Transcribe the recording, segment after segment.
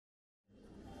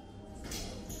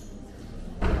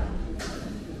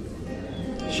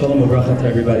Shalom u'bracha to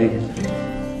everybody.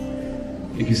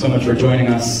 Thank you so much for joining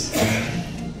us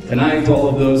tonight. To all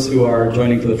of those who are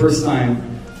joining for the first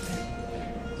time,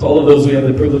 to all of those we have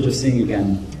the privilege of seeing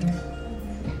again.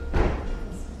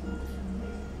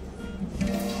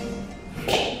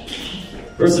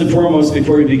 First and foremost,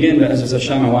 before we begin, Be'ezus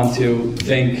Hashem, I want to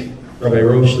thank Rabbi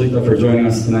Rosh Shlita for joining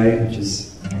us tonight, which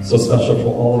is so special for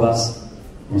all of us.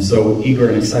 We're so eager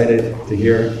and excited to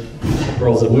hear the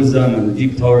pearls of wisdom and the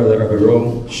deep Torah that Rabbi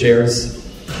Ro shares.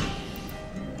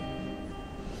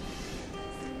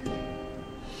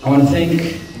 I want to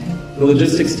thank the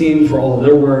logistics team for all of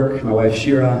their work. My wife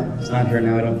Shira is not here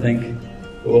now, I don't think.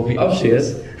 But she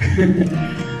is.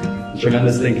 A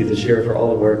tremendous thank you to Shira for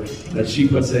all the work that she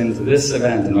puts into this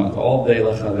event and all the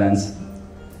Eilecha events.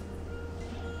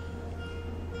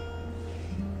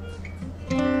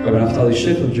 Rabbi Naftali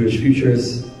Schiff of Jewish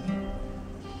Futures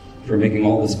for making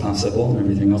all this possible and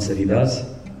everything else that he does.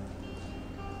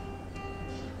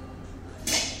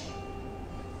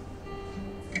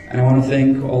 And I want to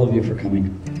thank all of you for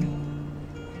coming,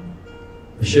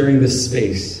 for sharing this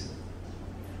space,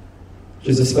 which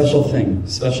is a special thing, a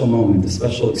special moment, a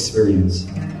special experience.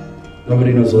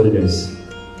 Nobody knows what it is.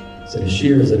 Is it a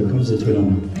shir? Is it a kumzit? We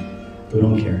don't know. We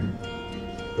don't care.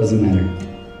 It doesn't matter.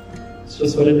 It's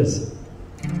just what it is.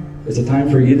 It's a time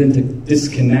for Yidden to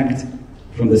disconnect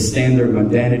from the standard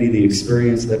mundanity, the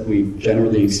experience that we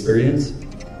generally experience,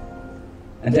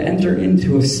 and to enter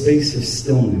into a space of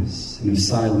stillness and of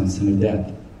silence and of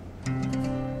depth,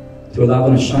 to allow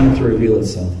the neshama to reveal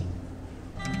itself.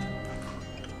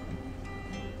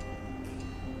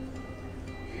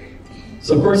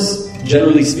 So of course,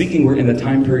 generally speaking, we're in the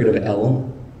time period of Elul,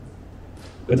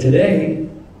 but today,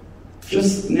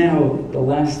 just now, the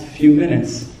last few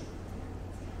minutes,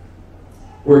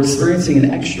 we're experiencing an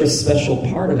extra special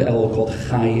part of Elul called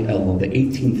Chai Elul, the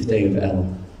 18th day of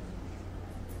Elul.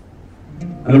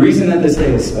 And the reason that this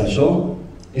day is special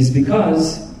is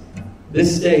because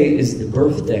this day is the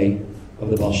birthday of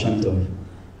the Baal Shem Tov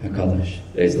HaKadosh.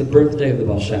 Today is the birthday of the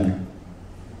Baal Shem.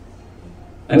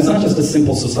 And it's not just a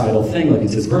simple societal thing, like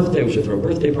it's his birthday, we should throw a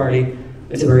birthday party.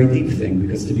 It's a very deep thing,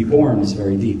 because to be born is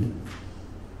very deep.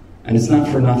 And it's not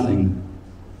for nothing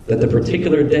that the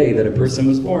particular day that a person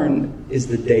was born is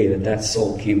the day that that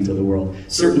soul came to the world.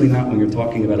 Certainly not when you're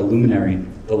talking about a luminary,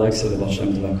 the likes of the Baal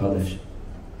Shem Tov HaKadosh.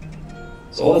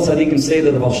 So all the tzaddikim say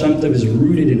that the Baal Shem Tov is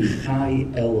rooted in Chai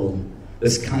Elul,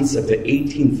 this concept, the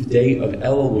 18th day of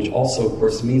Elul, which also, of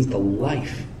course, means the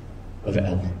life of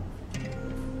Elul.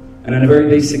 And on a very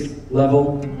basic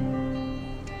level,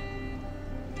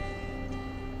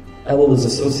 Elul is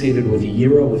associated with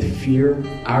Yira, with fear.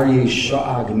 Aryeh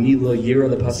Sha'ag Mila Yira,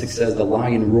 the pasuk says, the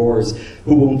lion roars.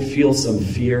 Who won't feel some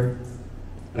fear?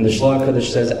 And the Shlach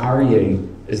HaKadosh says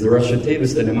Aryeh is the Rosh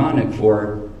Tevis, the mnemonic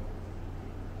for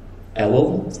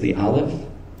Elul, it's the Aleph,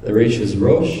 the Resh is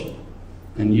Rosh,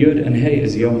 and Yud and Hey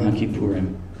is Yom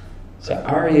HaKippurim. So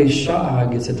Aryeh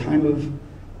Sha'ag, it's a time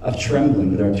of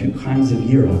trembling. There are two kinds of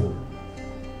Yira.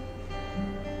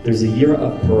 There's a Yira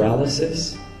of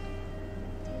paralysis,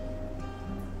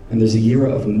 and there's a Yira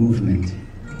of movement.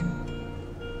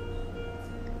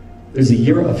 There's a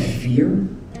Yira of fear,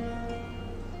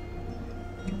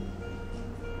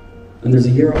 and there's a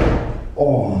Yira of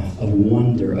awe, of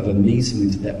wonder, of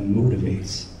amazement that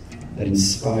motivates, that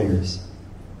inspires,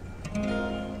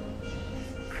 that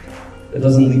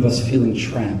doesn't leave us feeling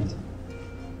trapped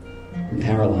and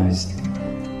paralyzed.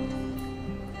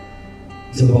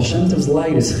 So the Baal Shem Tov's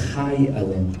light is Chai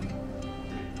Elul.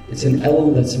 It's an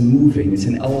Elul that's moving. It's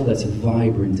an Elul that's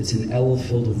vibrant. It's an Elul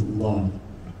filled with love,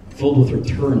 filled with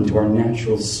return to our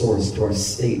natural source, to our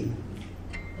state,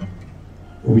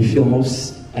 where we feel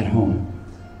most at home.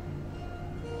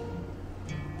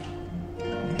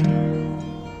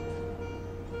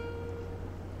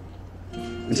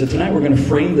 And so tonight we're going to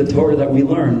frame the Torah that we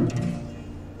learn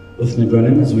with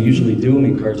Nigunim, as we usually do. We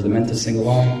encourage the men to sing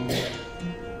along.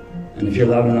 And if you're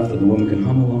loud enough that the woman can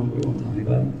hum along, we won't tell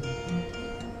anybody.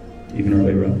 Even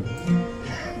Rabbi Ro.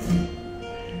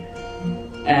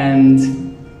 And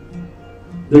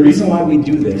the reason why we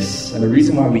do this, and the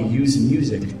reason why we use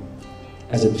music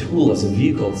as a tool, as a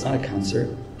vehicle, it's not a concert,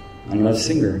 I'm not a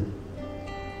singer.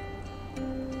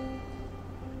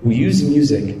 We use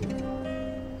music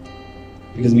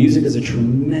because music is a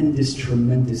tremendous,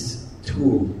 tremendous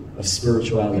tool of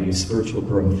spirituality, of spiritual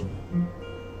growth.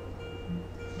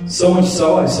 So much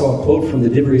so, I saw a quote from the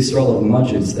Divrei Yisrael of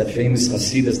Majid's, that famous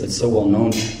Hasidus that's so well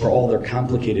known for all their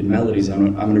complicated melodies.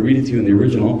 I'm going to read it to you in the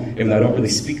original, even though I don't really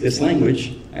speak this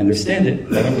language. I understand it,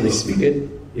 but I don't really speak it.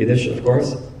 Yiddish, of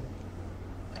course.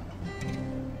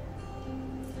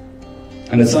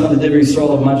 And the son of the Divrei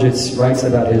Yisrael of Majitz writes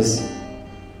about his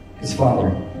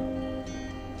father.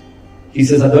 He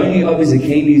says, Adoni Avi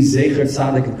Zekeni Zecher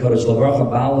Tzadik Kodesh Lavracha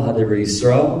Baal HaDivrei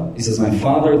Yisrael. He says, my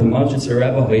father, the Majitz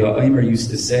Rebbe Haya'omer, used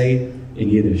to say in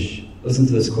Yiddish. Listen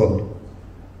to this quote.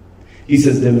 He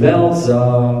says, the Welt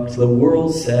sagt, the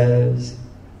world says,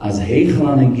 as Heichel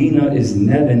HaNegina is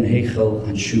Neben Heichel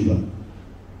HaTshuva.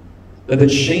 That the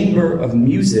chamber of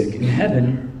music in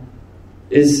heaven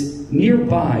is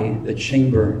nearby the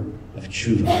chamber of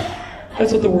tshuva.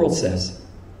 That's what the world says.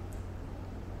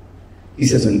 He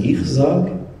says, and ich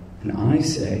sag, and I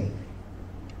say,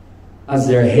 as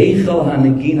der Heichel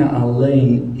HaNegina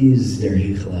allein is der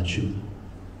Heichel HaTshuva.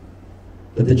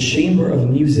 That the chamber of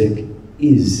music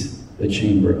is the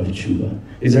chamber of tshuva.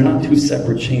 These are not two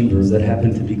separate chambers that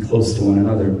happen to be close to one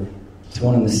another. It's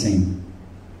one and the same.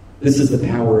 This is the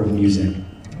power of music.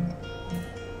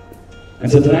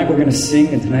 And so tonight we're going to sing,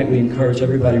 and tonight we encourage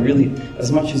everybody really,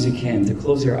 as much as you can, to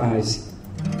close your eyes,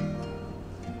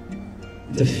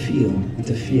 and to feel,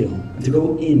 and to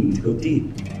go in, to go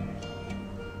deep.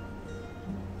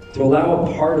 To allow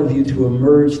a part of you to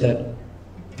emerge that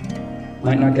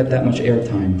might not get that much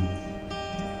airtime,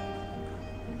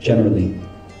 generally.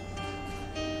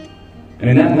 And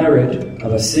in that merit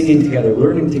of us singing together,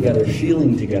 learning together,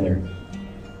 feeling together,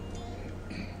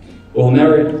 we'll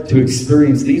merit to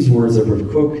experience these words of Rav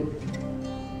Kook,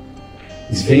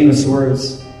 these famous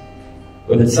words,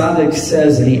 where the tzaddik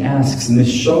says and he asks,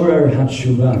 Mishorer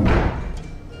HaTshuva,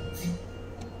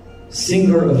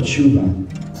 singer of tshuva,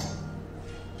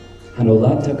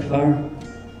 Hanolata Kfar,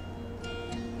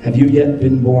 have you yet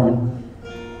been born?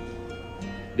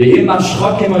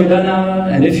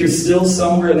 And if you're still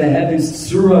somewhere in the heavens,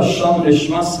 Tzura Sham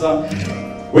Nishmasva,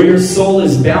 where your soul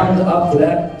is bound up to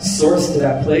that source, to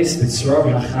that place, B'tzrar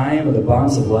HaChaim, of the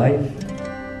bonds of life,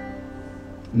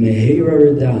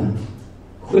 Meheira Rida,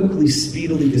 quickly,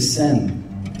 speedily descend,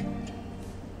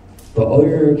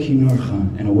 Ba'oyer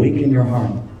Kinorcha, and awaken your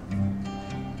heart.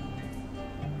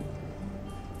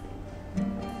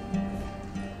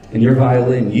 In your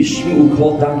violin, Yishmu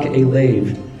Kol Dak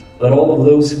Elev, let all of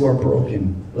those who are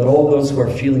broken, let all those who are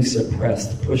feeling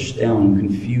suppressed, pushed down,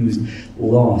 confused,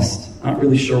 lost, not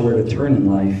really sure where to turn in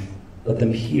life, let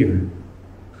them hear.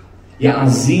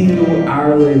 Ya'azinu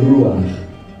Arle Ruach,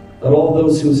 let all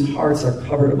those whose hearts are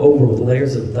covered over with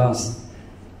layers of dust,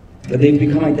 that they've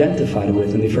become identified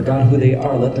with and they forgot who they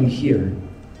are, let them hear.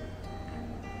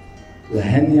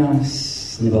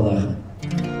 Lehemyas Nivalecha,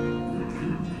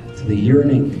 to the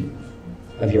yearning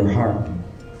of your heart.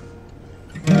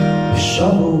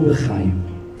 Shavu b'chayim.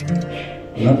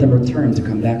 Let them return to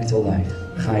come back to life.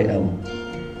 Chai El.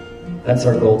 That's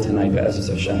our goal tonight, Be'ezus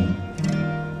Hashem.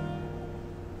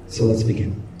 So let's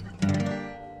begin.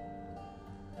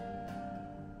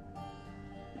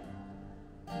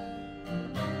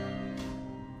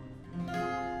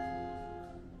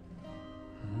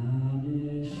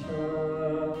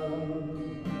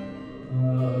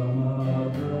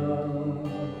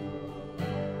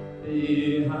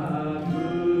 Hallelujah.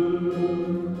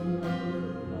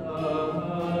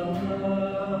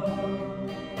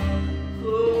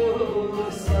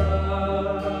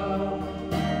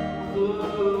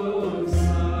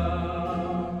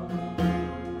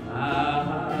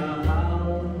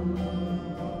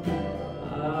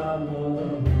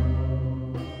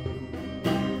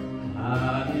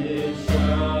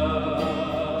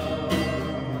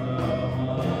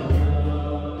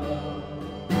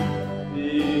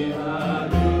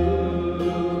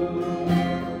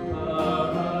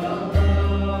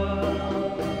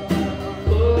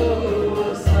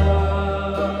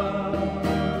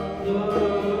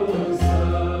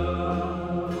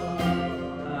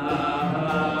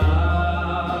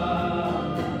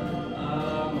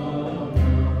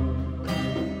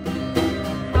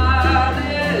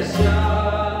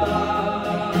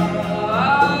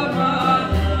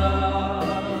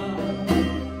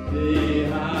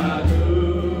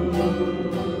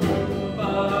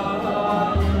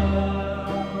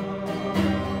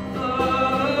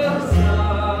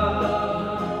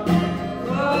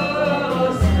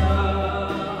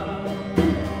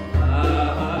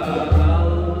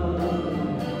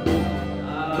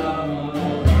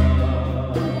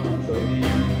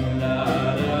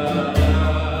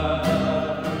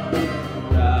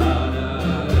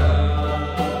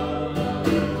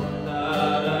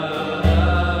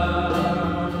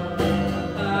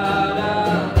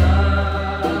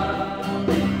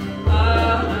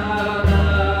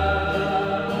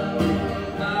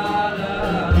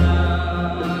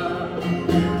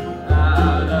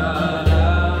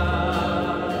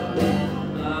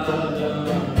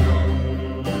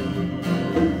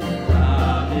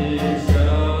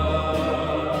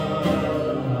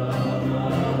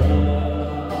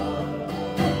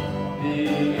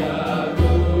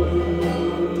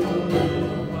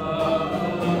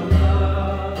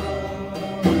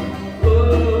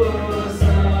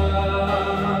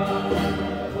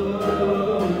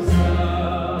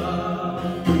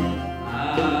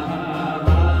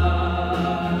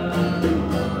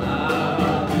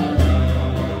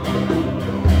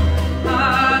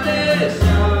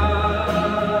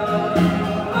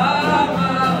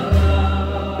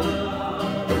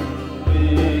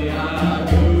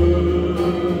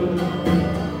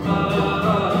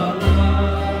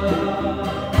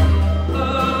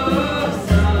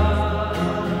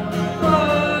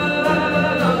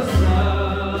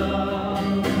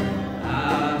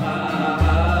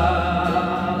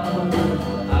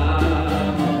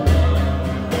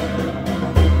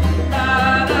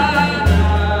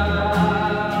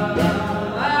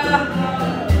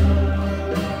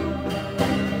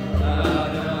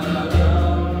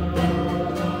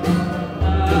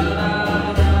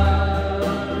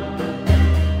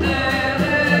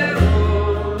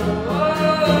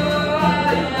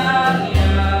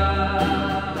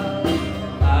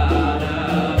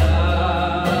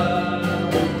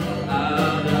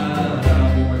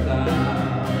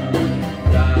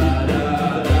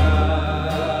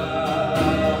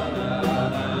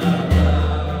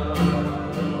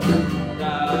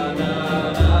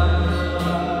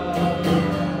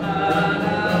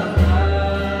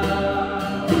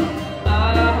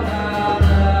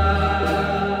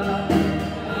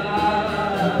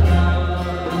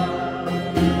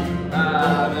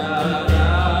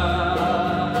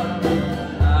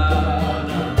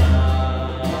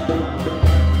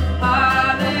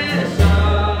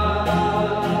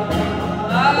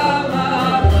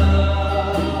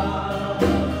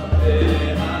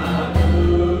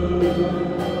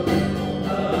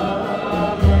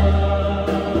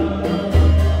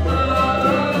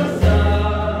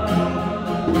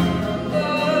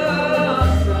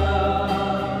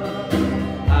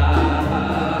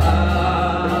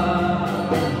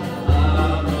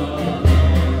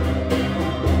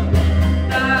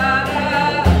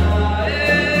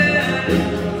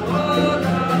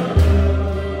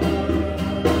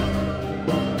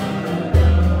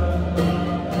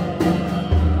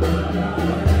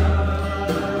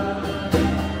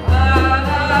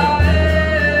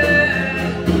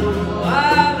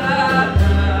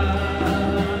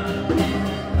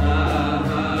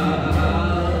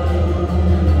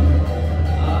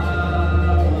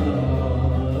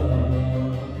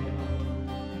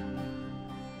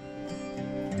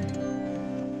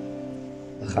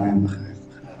 L'chaim.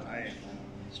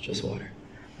 It's just water.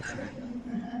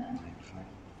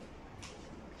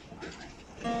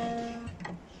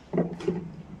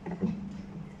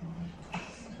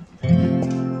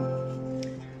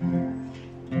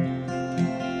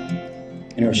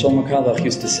 Rosh Hashanah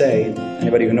used to say,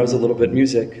 anybody who knows a little bit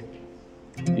music,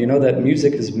 you know that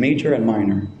music is major and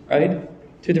minor, right?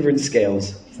 Two different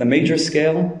scales. It's the major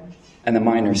scale and the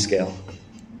minor scale.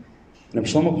 And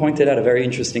Shlomo pointed out a very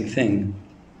interesting thing.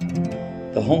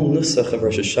 The whole nusach of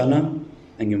Rosh Hashanah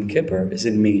and Yom Kippur is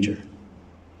in major.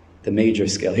 The major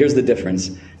scale. Here's the difference,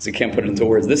 because I can't put it into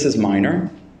words. This is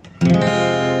minor.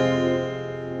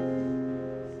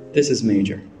 This is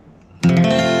major. See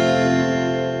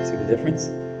the difference?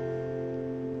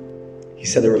 He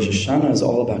said that Rosh Hashanah is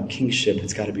all about kingship.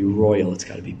 It's got to be royal. It's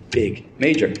got to be big.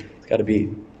 Major. It's got to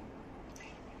be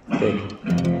big.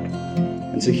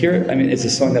 And so here, it's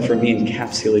a song that for me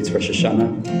encapsulates Rosh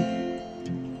Hashanah.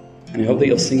 And I hope that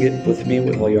you'll sing it with me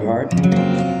with all your heart.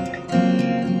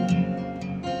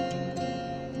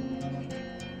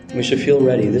 We should feel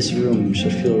ready. This room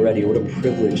should feel ready. What a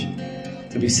privilege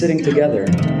to be sitting together.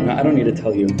 I don't need to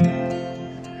tell you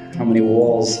how many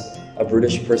walls a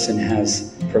British person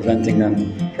has preventing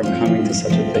them from coming to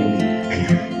such a thing.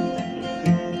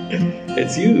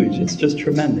 It's huge. It's just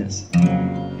tremendous.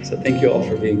 So thank you all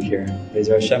for being here.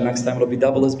 Be'ezer Hashem, next time it'll be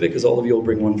double as big because all of you will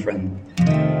bring one friend.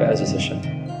 Be'ezer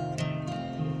Hashem.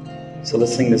 So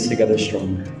let's sing this together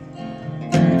stronger.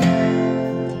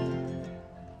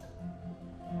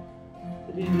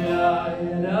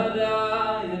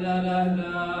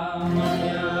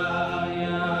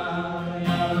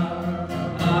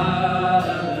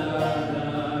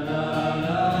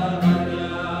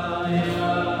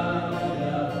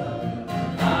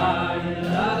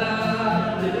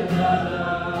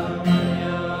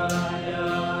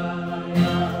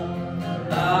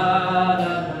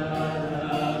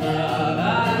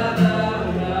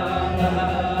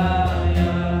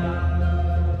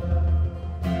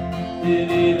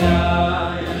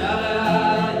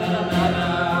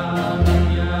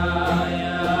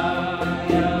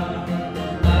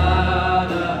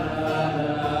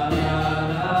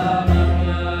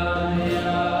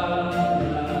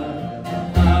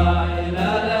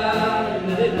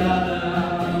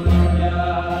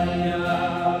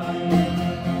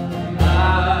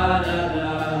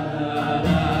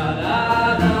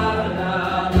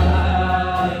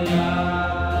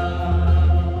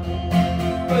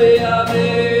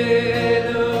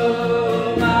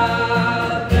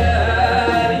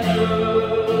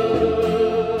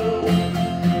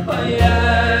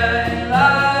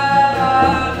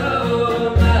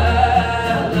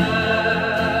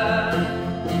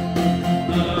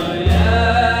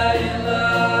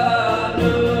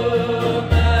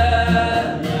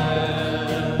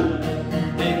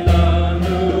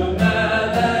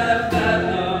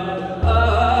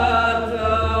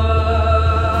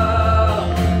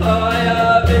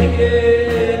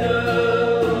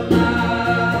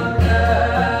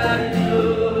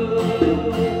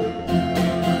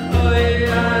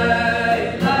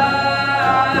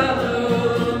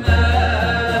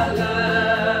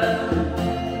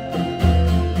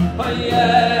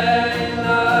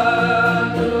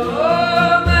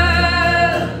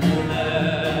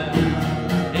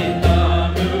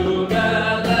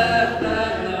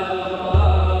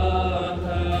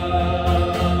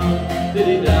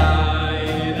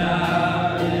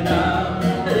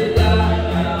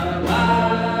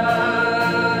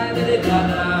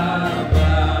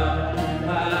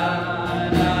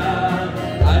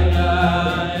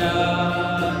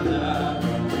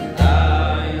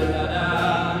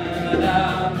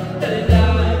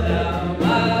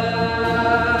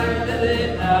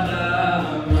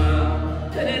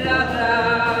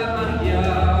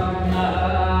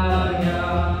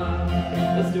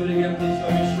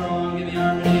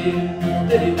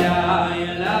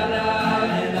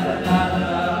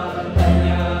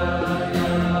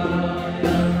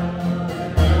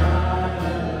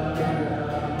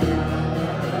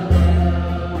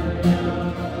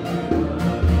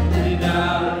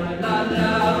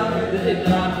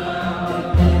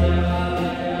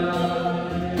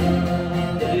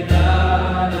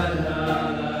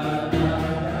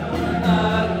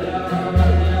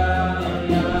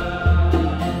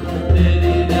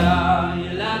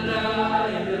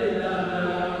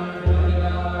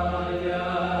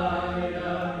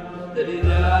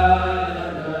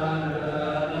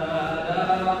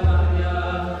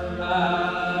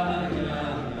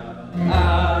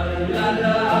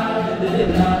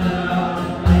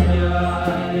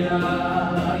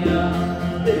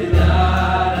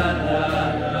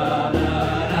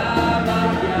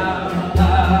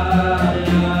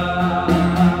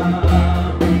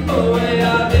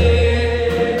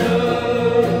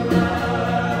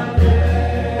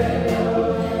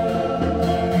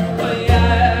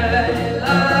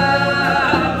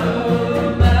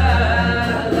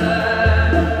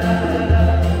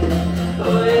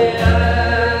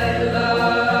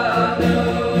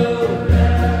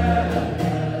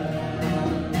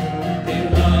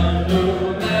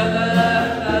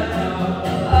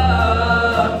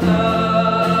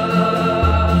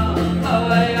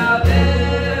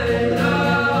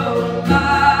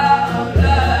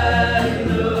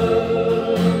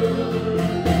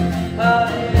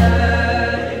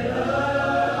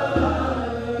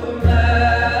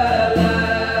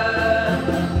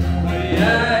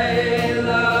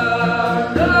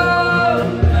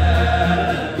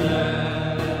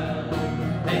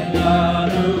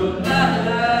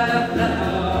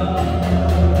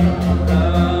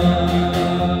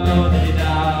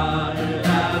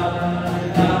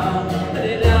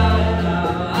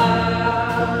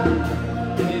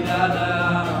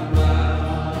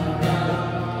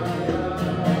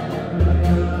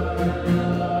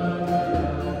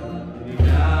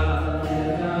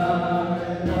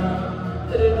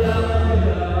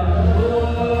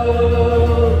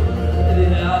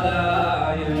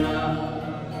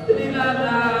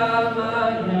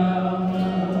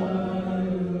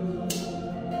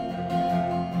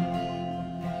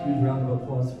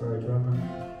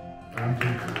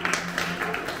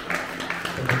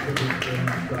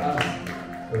 for us.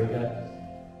 So we got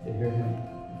to hear him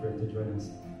for him to join us.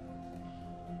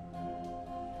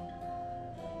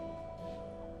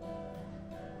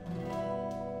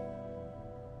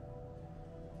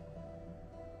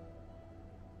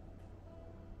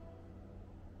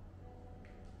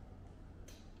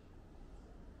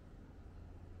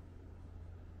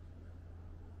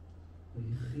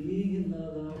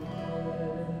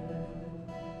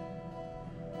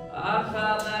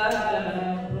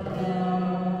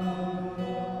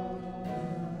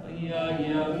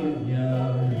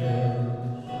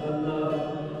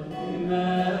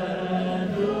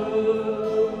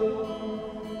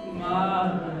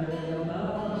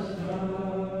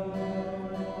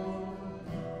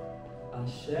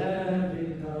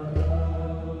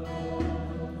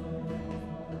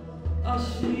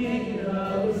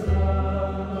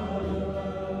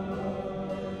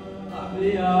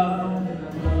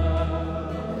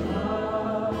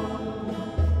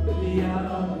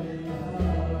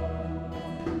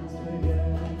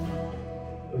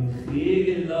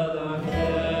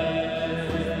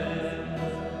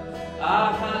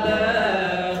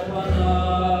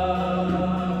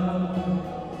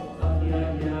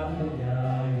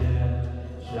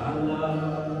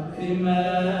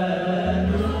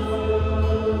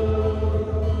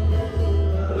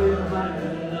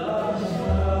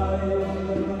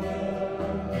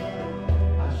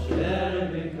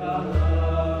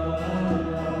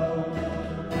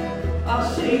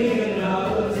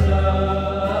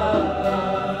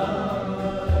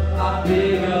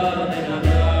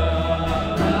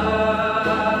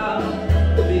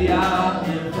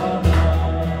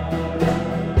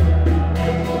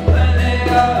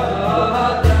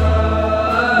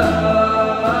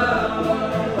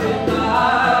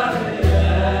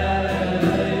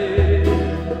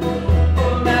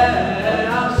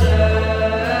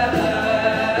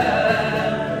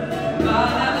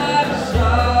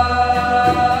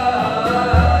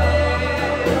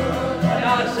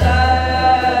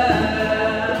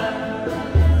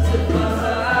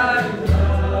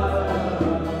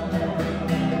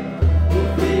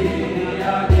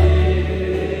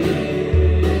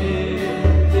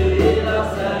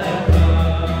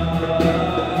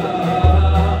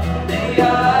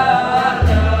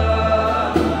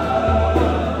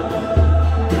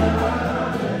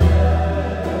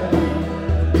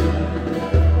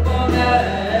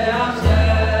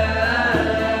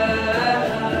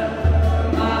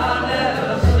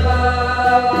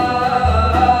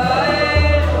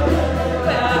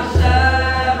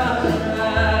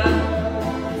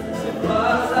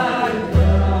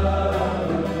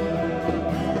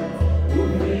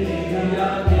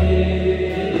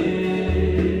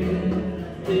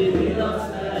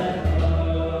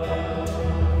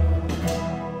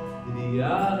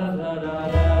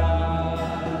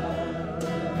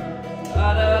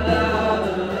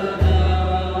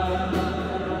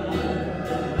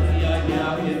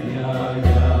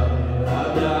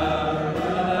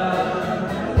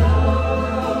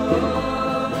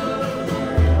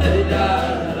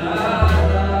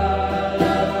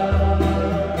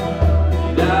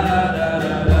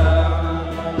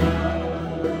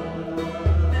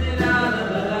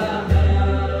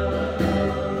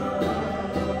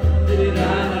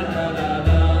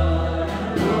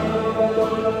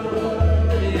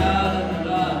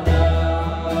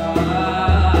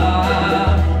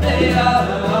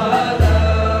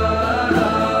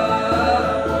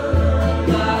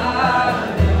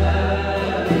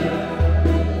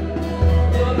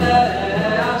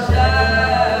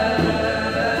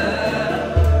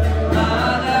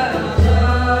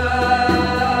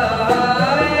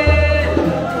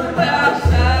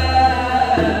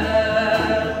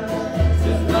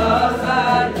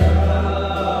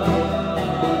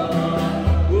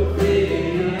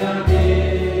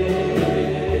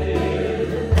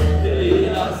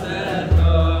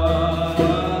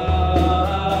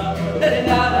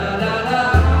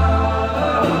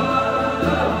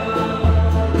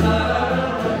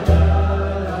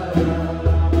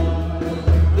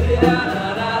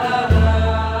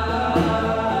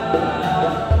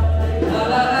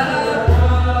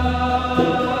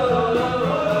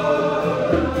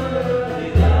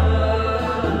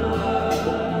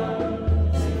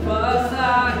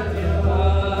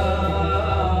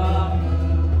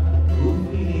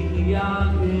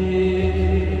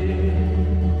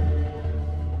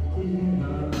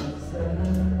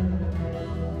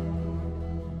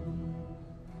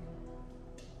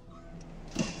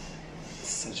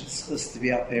 Supposed to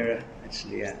be up here,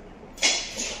 actually, a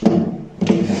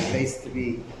place to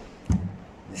be,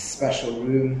 this special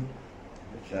room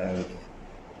with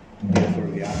beautiful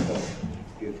Yaakov,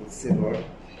 Tzibur.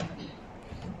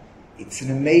 It's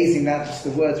an amazing, not just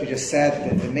the words we just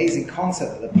said, the amazing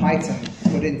concept that the Python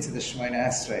put into the Shemona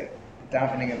Esrei, the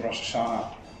davening of Rosh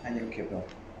Hashanah and Yom Kippur.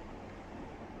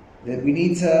 That we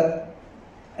need to,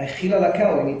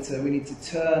 we need to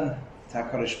turn to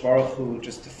HaKadosh Baruch Hu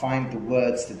just to find the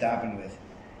words to daven with.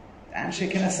 The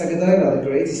Anshe Knesset Gedolah, the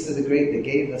greatest of the great, they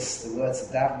gave us the words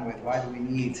to daven with. Why do we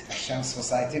need Hashem's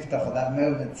Mosai Tiftach at that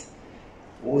moment?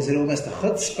 Or is it almost a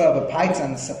chutzpah of a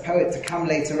python, a poet, to come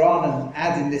later on and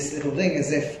add in this little thing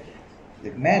as if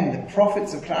the men, the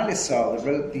prophets of Klal Yisrael that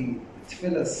wrote the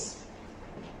tefillahs,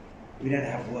 we don't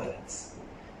have words.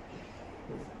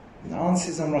 And the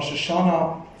answer is on Rosh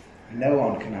Hashanah, no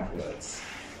one can have words.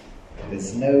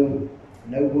 There's no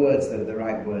words that are the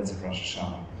right words of Rosh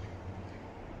Hashanah.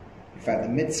 In fact, the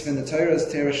mitzvah in the Torah is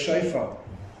Teirah Shofar,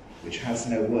 which has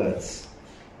no words.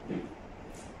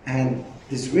 And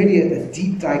there's really a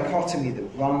deep dichotomy that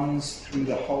runs through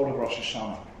the whole of Rosh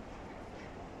Hashanah.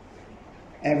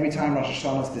 Every time Rosh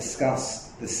Hashanah is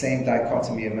discussed, the same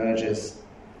dichotomy emerges.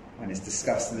 When it's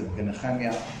discussed in the book of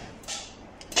Nehemiah,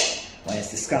 when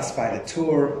it's discussed by the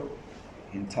Torah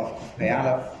in Tov Pei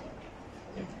Aleph,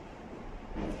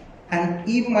 and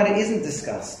even when it isn't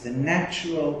discussed, the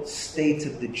natural state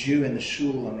of the Jew in the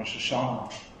shul on Rosh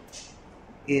Hashanah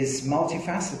is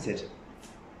multifaceted.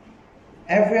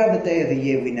 Every other day of the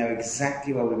year, we know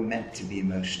exactly where we're meant to be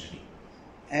emotionally.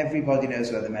 Everybody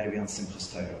knows where they're meant to be on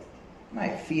Simchas Torah. You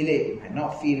might feel it, you might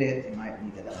not feel it, you might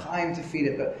need a l'chaim to feel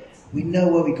it, but we know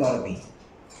where we got to be.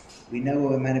 We know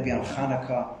where we're meant to be on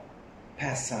Chanukah,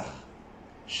 Pesach,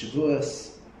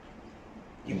 Shavuos,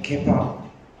 Yom Kippur,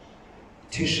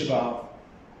 Tisha B'Av.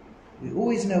 We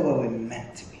always know where we're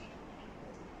meant to be.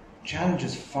 Challenge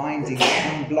is finding,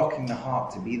 unblocking the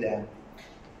heart to be there.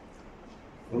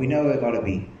 But we know where we've got to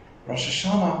be. Rosh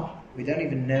Hashanah, we don't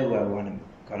even know where we've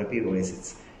got to be. Always,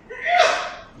 it's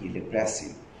you look, bless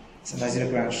you. Sometimes you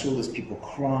look around shul, there's people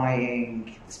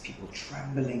crying, there's people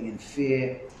trembling in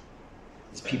fear,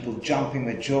 there's people jumping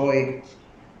with joy,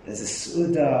 there's a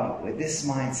su'udah with this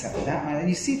mindset, with that mindset, and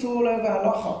you see it all over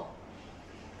halacha.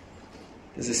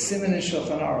 There's a siman in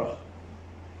Shulchan Aruch,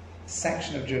 a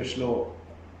section of Jewish law,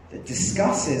 that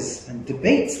discusses and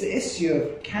debates the issue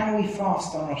of, can we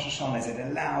fast on Rosh Hashanah? Is it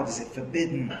allowed? Is it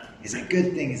forbidden? Is it a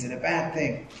good thing? Is it a bad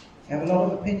thing? You have a lot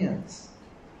of opinions.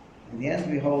 In the end,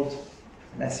 we hold,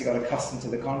 unless you got accustomed to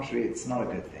the contrary, it's not a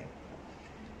good thing.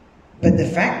 But the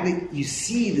fact that you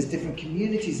see there's different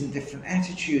communities and different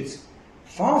attitudes,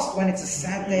 fast when it's a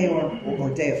sad day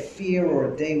or a day of fear,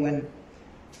 or a day when,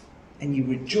 and you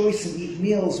rejoice and eat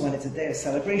meals when it's a day of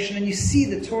celebration, and you see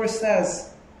the Torah says,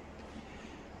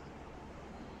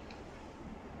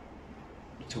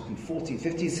 talking 14th,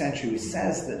 15th century, it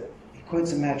says that, he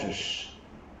quotes a medrash,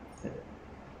 that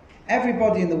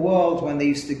everybody in the world, when they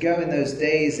used to go in those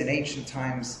days, in ancient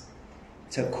times,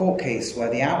 to a court case where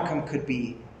the outcome could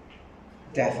be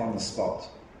death on the spot,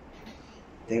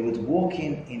 they would walk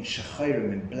in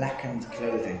shachirim, in blackened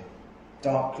clothing,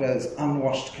 dark clothes,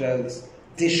 unwashed clothes,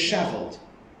 disheveled.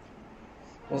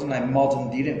 It wasn't like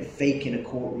modern, you didn't fake in a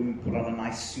courtroom, put on a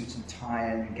nice suit and tie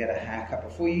and get a haircut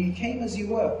before you came as you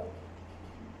were.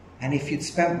 And if you'd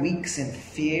spent weeks in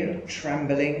fear,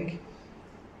 trembling,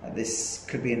 this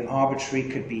could be an arbitrary,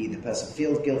 could be the person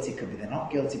feels guilty, could be they're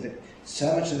not guilty, but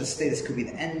so much of the state, this could be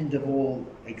the end of all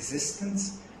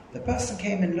existence. The person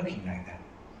came in looking like that.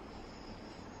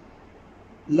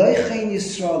 Loichein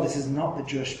Yisrael, this is not the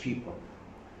Jewish people,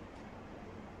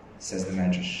 says the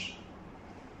Medrash.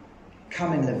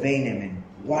 Come in Levanim, in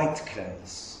white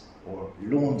clothes, or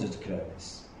laundered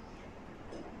clothes.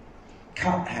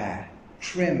 Cut hair,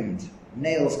 trimmed,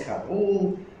 nails cut,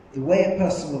 all the way a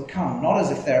person will come, not as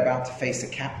if they're about to face a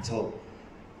capital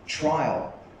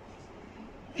trial.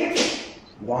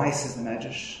 Why, says the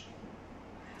Medrash?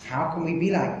 How can we be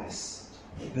like this?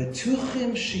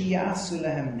 Betuchim sheyasu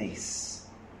lehem nes.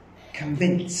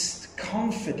 Convinced,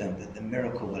 confident that the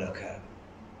miracle will occur.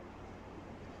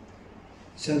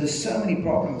 So there's so many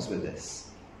problems with this.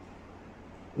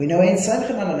 We know in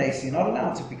Senchem al-Nes, you're not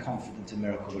allowed to be confident a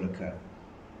miracle will occur.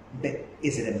 But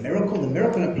is it a miracle? The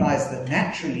miracle implies that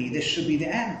naturally this should be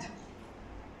the end.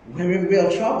 We're in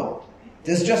real trouble.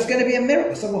 There's just going to be a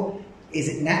miracle. So, well, is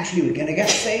it naturally we're going to get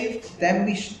saved? Then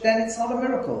it's not a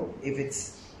miracle. If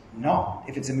it's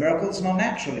a miracle, it's not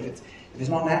natural. If it's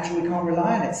not natural, we can't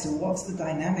rely on it. So what's the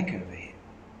dynamic over here?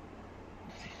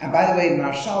 And by the way,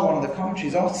 Marshal, one of the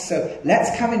commentaries also, so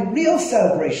let's come in real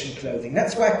celebration clothing.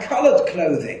 Let's wear coloured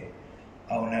clothing.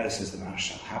 Oh no, says the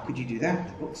Marshal, how could you do that?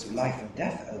 The books of life and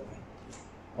death are open.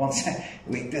 One said,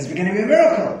 there's going to be a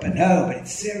miracle. But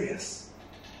it's serious.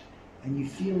 And you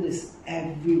feel this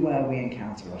everywhere we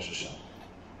encounter Rosh Hashanah.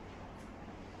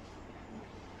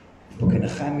 The book of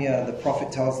Nehemiah, the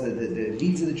prophet tells, the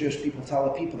leaders of the Jewish people tell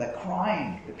the people, they're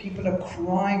crying. The people are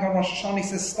crying on Rosh Hashanah. He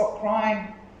says, stop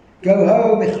crying. Go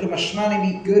home,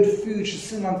 eat good food,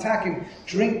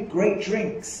 drink great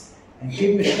drinks, and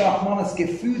give mishlach manas,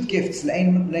 give food gifts, the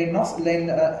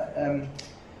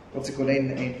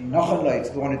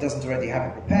one who doesn't already have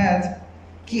it prepared.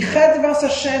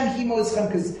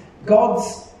 Because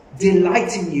God's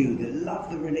delight in you, the love,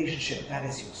 the relationship, that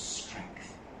is your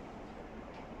strength.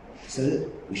 So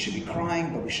we should be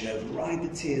crying, but we should override the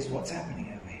tears. What's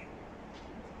happening over here?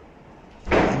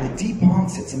 And the deep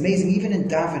answer, it's amazing, even in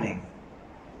davening.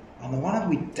 On the one hand,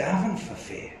 we daven for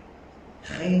fear.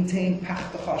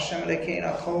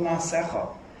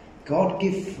 God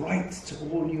give fright to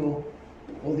all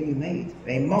that you made.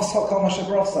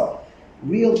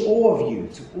 Real awe of you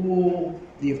to all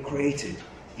that you've created.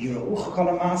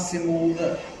 All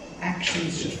the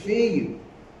actions should fear you.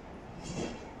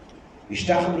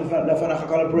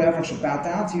 Everyone should bow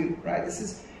down to you. Right?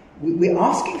 We're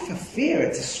asking for fear.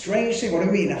 It's a strange thing. What do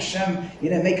we mean? Hashem,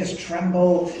 make us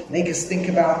tremble, make us think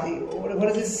about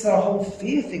what is this whole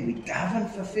fear thing? We daven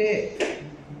for fear.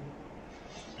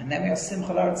 And then we have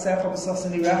Simcha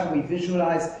L'Aretzecha, we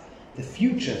visualize the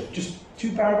future. Just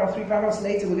 3 paragraphs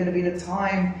later, we're going to be in a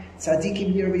time,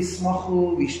 Tzadikim Yirav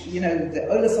Yismachu, the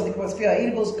Olas of the Kvaspia,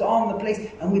 evil's gone, the place,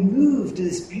 and we move to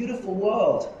this beautiful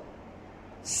world.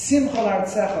 Simcha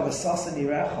L'Aretzecha, V'sasa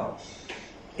Nirecha.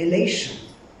 Elation.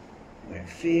 We're in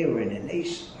fear, we're in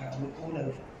elation, we're all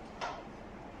over.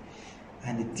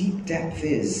 And the deep depth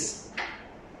is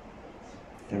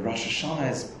that Rosh Hashanah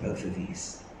is both of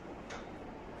these.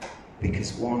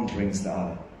 Because one brings the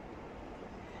other.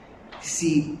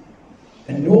 See,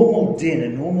 a normal din, a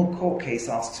normal court case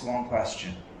asks one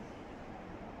question.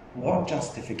 What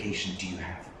justification do you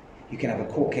have? You can have a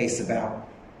court case about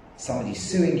somebody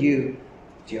suing you.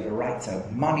 Do you have a right to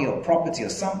money or property or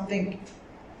something?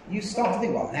 You start to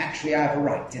think, well, naturally I have a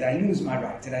right. Did I lose my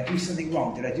right? Did I do something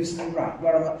wrong? Did I do something right?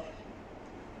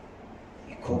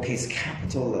 Court case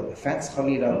capital offense,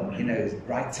 Chalila,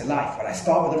 right to life. Well, I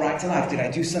start with the right to life. Did I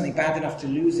do something bad enough to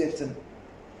lose it? And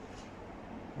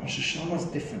Rosh Hashanah is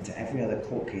different to every other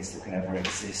court case that could ever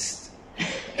exist.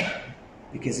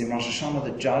 Because in Rosh Hashanah,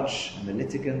 the judge and the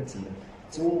litigant,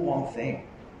 it's all one thing.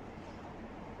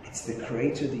 It's the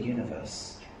creator of the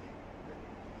universe.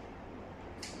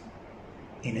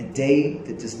 In a day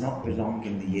that does not belong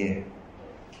in the year.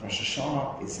 Rosh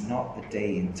Hashanah is not the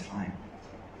day in time.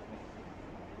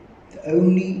 The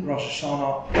only Rosh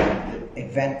Hashanah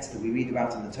event that we read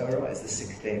about in the Torah is the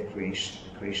 6th day of creation,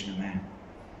 the creation of man,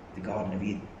 the Garden of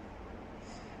Eden.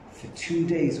 For 2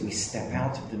 days we step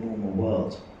out of the normal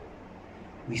world.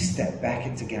 We step back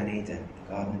into Gan Eden, the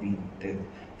Garden of Eden,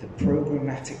 the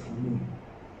programmatic room,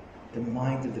 the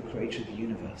mind of the creator of the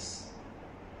universe.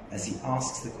 As he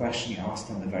asks the question he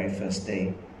asked on the very first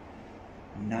day,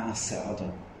 Na'aseh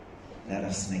Adam, let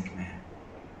us make man.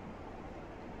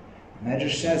 The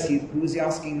Medrash says, who is he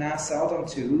asking Na'aseh Adam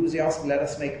to? Who is he asking let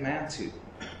us make man to?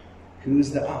 Who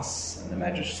is the us? And the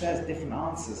Medrash says different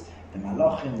answers. The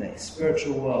Malachim, the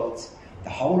spiritual worlds, the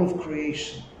whole of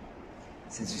creation.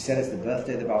 Since we said it's the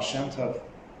birthday of the Baal Shem Tov,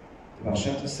 the Baal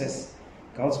Shem Tov says,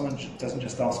 God doesn't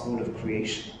just ask all of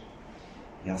creation.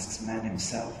 He asks man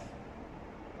himself.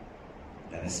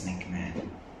 Let us make man.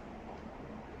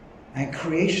 And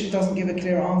creation doesn't give a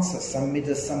clear answer. Some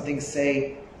midas, some things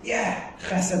say,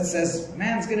 Chesed says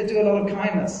man's going to do a lot of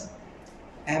kindness.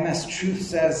 MS truth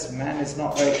says man is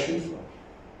not very truthful.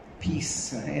 Peace,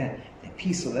 they're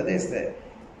peaceful.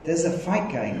 There's a fight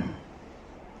going on.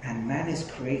 And man is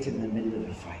created in the middle of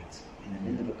a fight, in the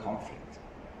middle of a conflict.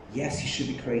 Yes, he should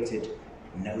be created.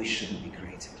 No, he shouldn't be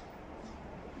created.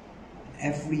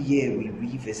 And every year we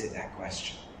revisit that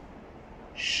question.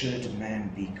 Should man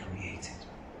be created?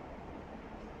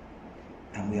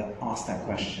 And we are asked that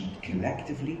question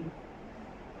collectively,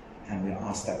 and we are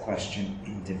asked that question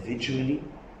individually,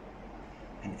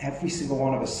 and every single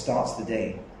one of us starts the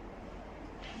day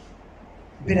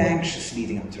a bit anxious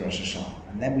leading up to Rosh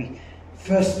Hashanah. And then we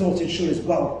first thought in shul is,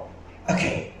 well,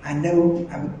 okay, I know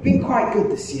I've been quite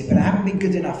good this year, but I haven't been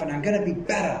good enough, and I'm going to be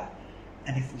better.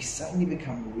 And if we suddenly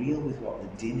become real with what the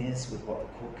din is, with what the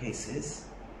court case is,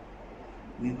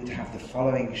 we would have the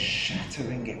following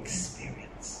shattering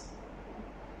experience.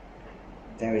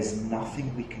 There is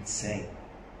nothing we can say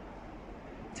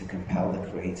to compel the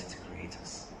Creator to create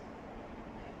us.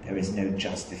 There is no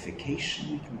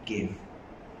justification we can give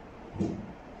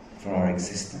for our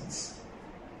existence.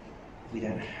 We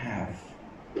don't have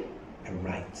a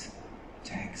right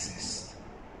to exist.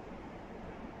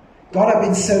 God, I've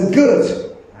been so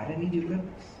good. I don't need your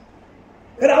goodness.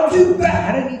 But I'll do better.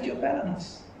 I don't need your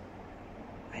betterness.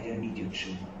 I don't need your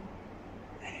children.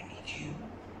 I don't need you.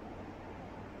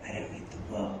 I don't need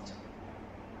the world.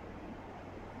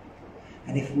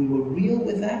 And if we were real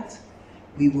with that,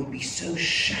 we would be so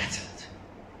shattered,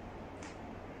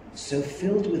 so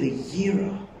filled with a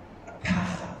yira, a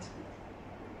pachad,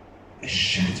 a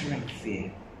shattering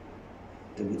fear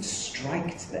that would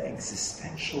strike to the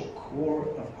existential core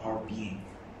of our being.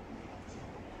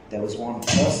 There was one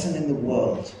person in the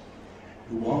world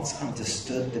who once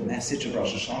understood the message of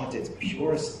Rosh Hashanah to its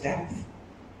purest depth,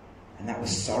 and that was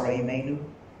Sarah Imenu,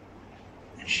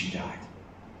 and she died.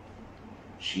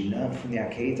 She learned from the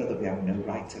Akedah that we have no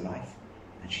right to life,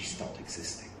 and she stopped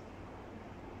existing.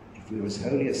 If we were as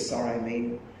holy as Sarah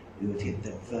Imenu, we would hit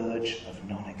the verge of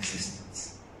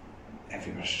non-existence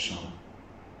every Rosh Hashanah.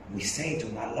 And we say to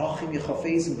them,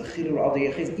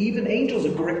 even angels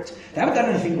are gripped. They haven't done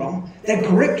anything wrong. They're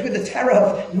gripped with the terror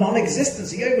of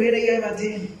non-existence.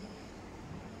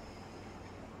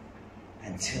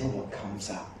 Until what comes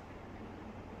up,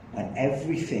 when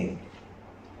everything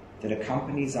that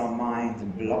accompanies our mind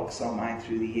and blocks our mind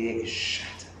through the year is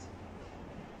shattered.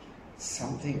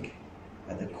 Something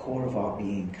at the core of our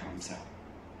being comes up.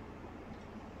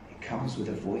 It comes with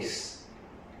a voice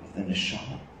of the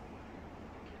neshama.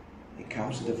 It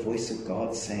comes with the voice of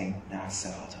God saying,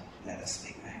 Na'aseh Adam, let us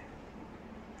make man.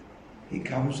 It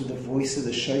comes with the voice of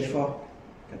the shofar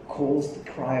that calls the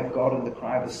cry of God and the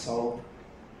cry of the soul.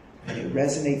 And it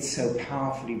resonates so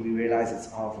powerfully, we realize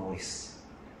it's our voice.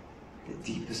 The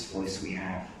deepest voice we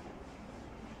have.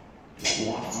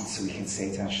 The one answer we can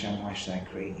say to Hashem, why should I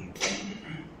create you?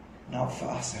 Not for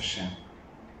us, Hashem.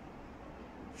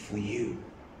 For you.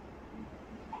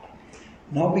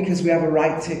 Not because we have a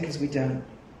right to it, because we don't.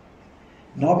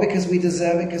 Not because we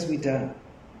deserve it, because we don't.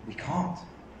 We can't.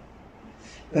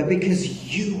 But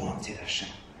because you want it, Hashem.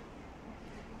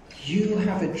 You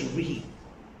have a dream.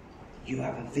 You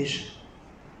have a vision.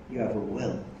 You have a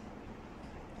will.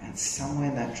 And somewhere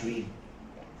in that dream,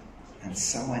 and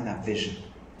somewhere in that vision,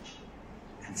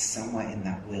 and somewhere in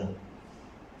that will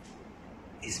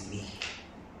is me.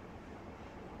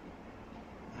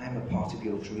 I am a part of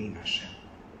your dream, Hashem.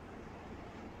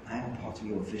 I am a part of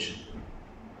your vision.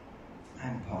 I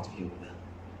am a part of your will.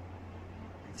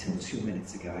 Until 2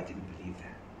 minutes ago, I didn't believe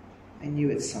that. I knew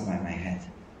it somewhere in my head.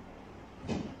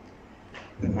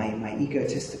 But my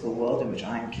egotistical world in which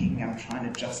I'm king, I'm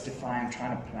trying to justify, I'm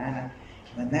trying to plan it.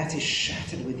 When that is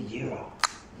shattered with yira,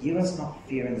 yira is not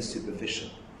fear in the superficial.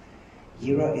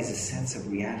 Yira is a sense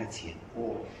of reality and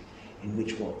awe, in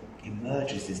which what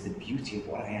emerges is the beauty of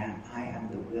what I am. I am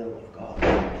the will of God.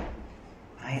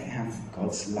 I am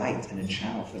God's light and a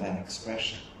channel for that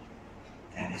expression.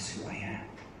 That is who I am.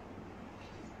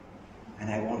 And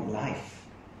I want life.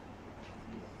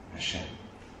 Hashem.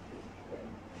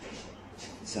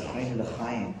 Zachayin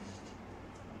l'chaim.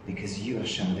 Because you,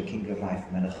 Hashem, the King of life,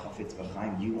 Melech Chafetz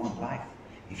B'chaim, you want life.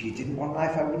 If you didn't want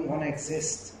life, I wouldn't want to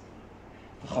exist.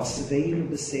 V'chasaveinu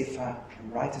b'sefer,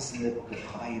 and write us in the book of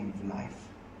Chaim, of life.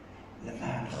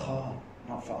 L'man cha,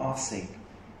 not for our sake,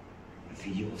 but for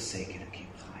your sake, in a King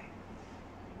Chaim.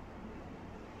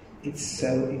 It's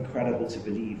so incredible to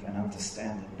believe and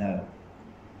understand and know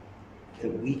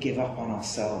that we give up on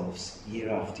ourselves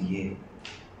year after year,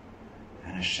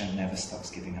 and Hashem never stops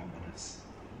giving up on us.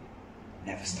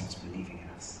 Never stops believing in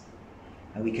us.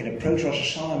 And we can approach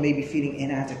Rosh Hashanah maybe feeling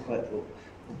inadequate or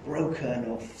broken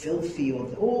or filthy or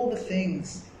all the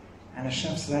things. And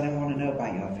Hashem says, I don't want to know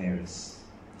about your Averas.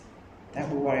 That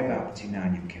we'll worry about between now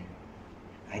and Yom Kippur.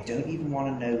 I don't even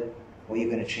want to know what you're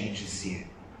going to change this year.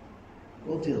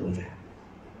 We'll deal with that.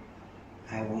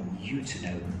 I want you to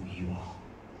know who you are.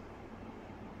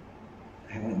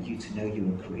 I want you to know you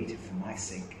were created for my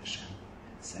sake, Hashem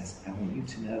says. I want you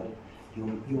to know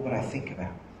you're what I think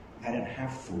about. I don't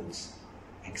have thoughts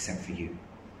except for you.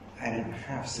 I don't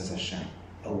have, says Hashem,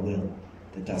 a will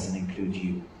that doesn't include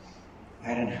you.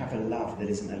 I don't have a love that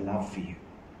isn't a love for you.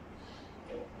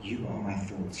 You are my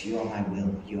thoughts, you are my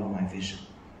will, you are my vision.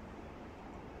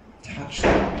 Touch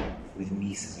them with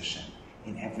me, says Hashem.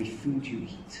 In every food you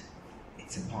eat,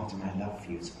 it's a part of my love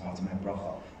for you, it's a part of my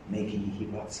bracha, making you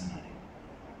keep lots of money.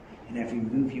 In every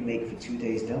move you make for 2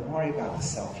 days, don't worry about the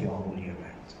self you are all year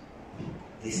round.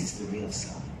 This is the real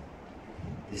self.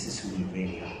 This is who we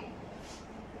really are.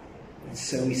 And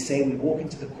so we say we walk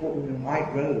into the courtroom in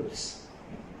white robes,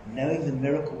 knowing the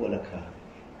miracle will occur.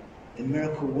 The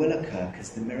miracle will occur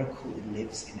because the miracle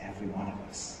lives in every one of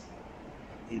us.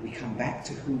 We come back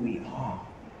to who we are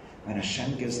when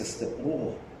Hashem gives us the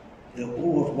awe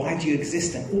of why do you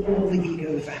exist, and all the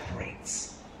ego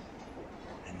evaporates.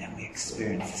 And then we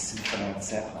experience the simcha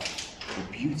l'Artzecha, the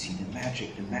beauty, the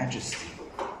magic, the majesty,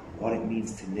 what it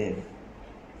means to live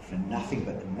for nothing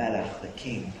but the Melech, the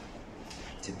King,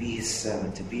 to be his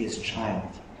servant, to be his child,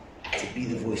 to be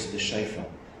the voice of the shofar,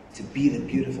 to be the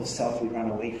beautiful self we ran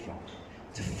away from,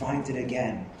 to find it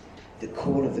again, the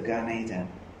call of the Gan Eden,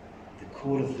 the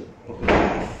call of the Book of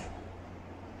Life,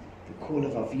 the call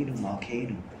of Avinu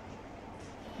Malkeinu,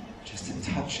 just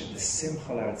to touch it, the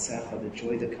simcha l'Artzecha, the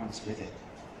joy that comes with it,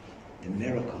 the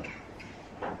miracle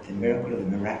of the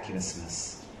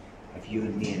miraculousness of you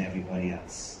and me and everybody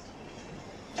else.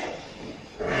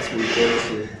 That's what we go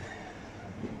to,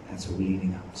 that's what we're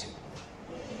leading up to.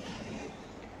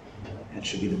 That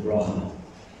should be the bracha of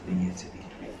the year to be.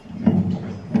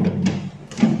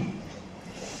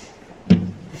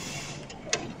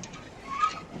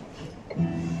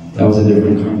 That was a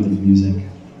different kind of music.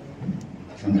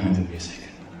 Different kind of music.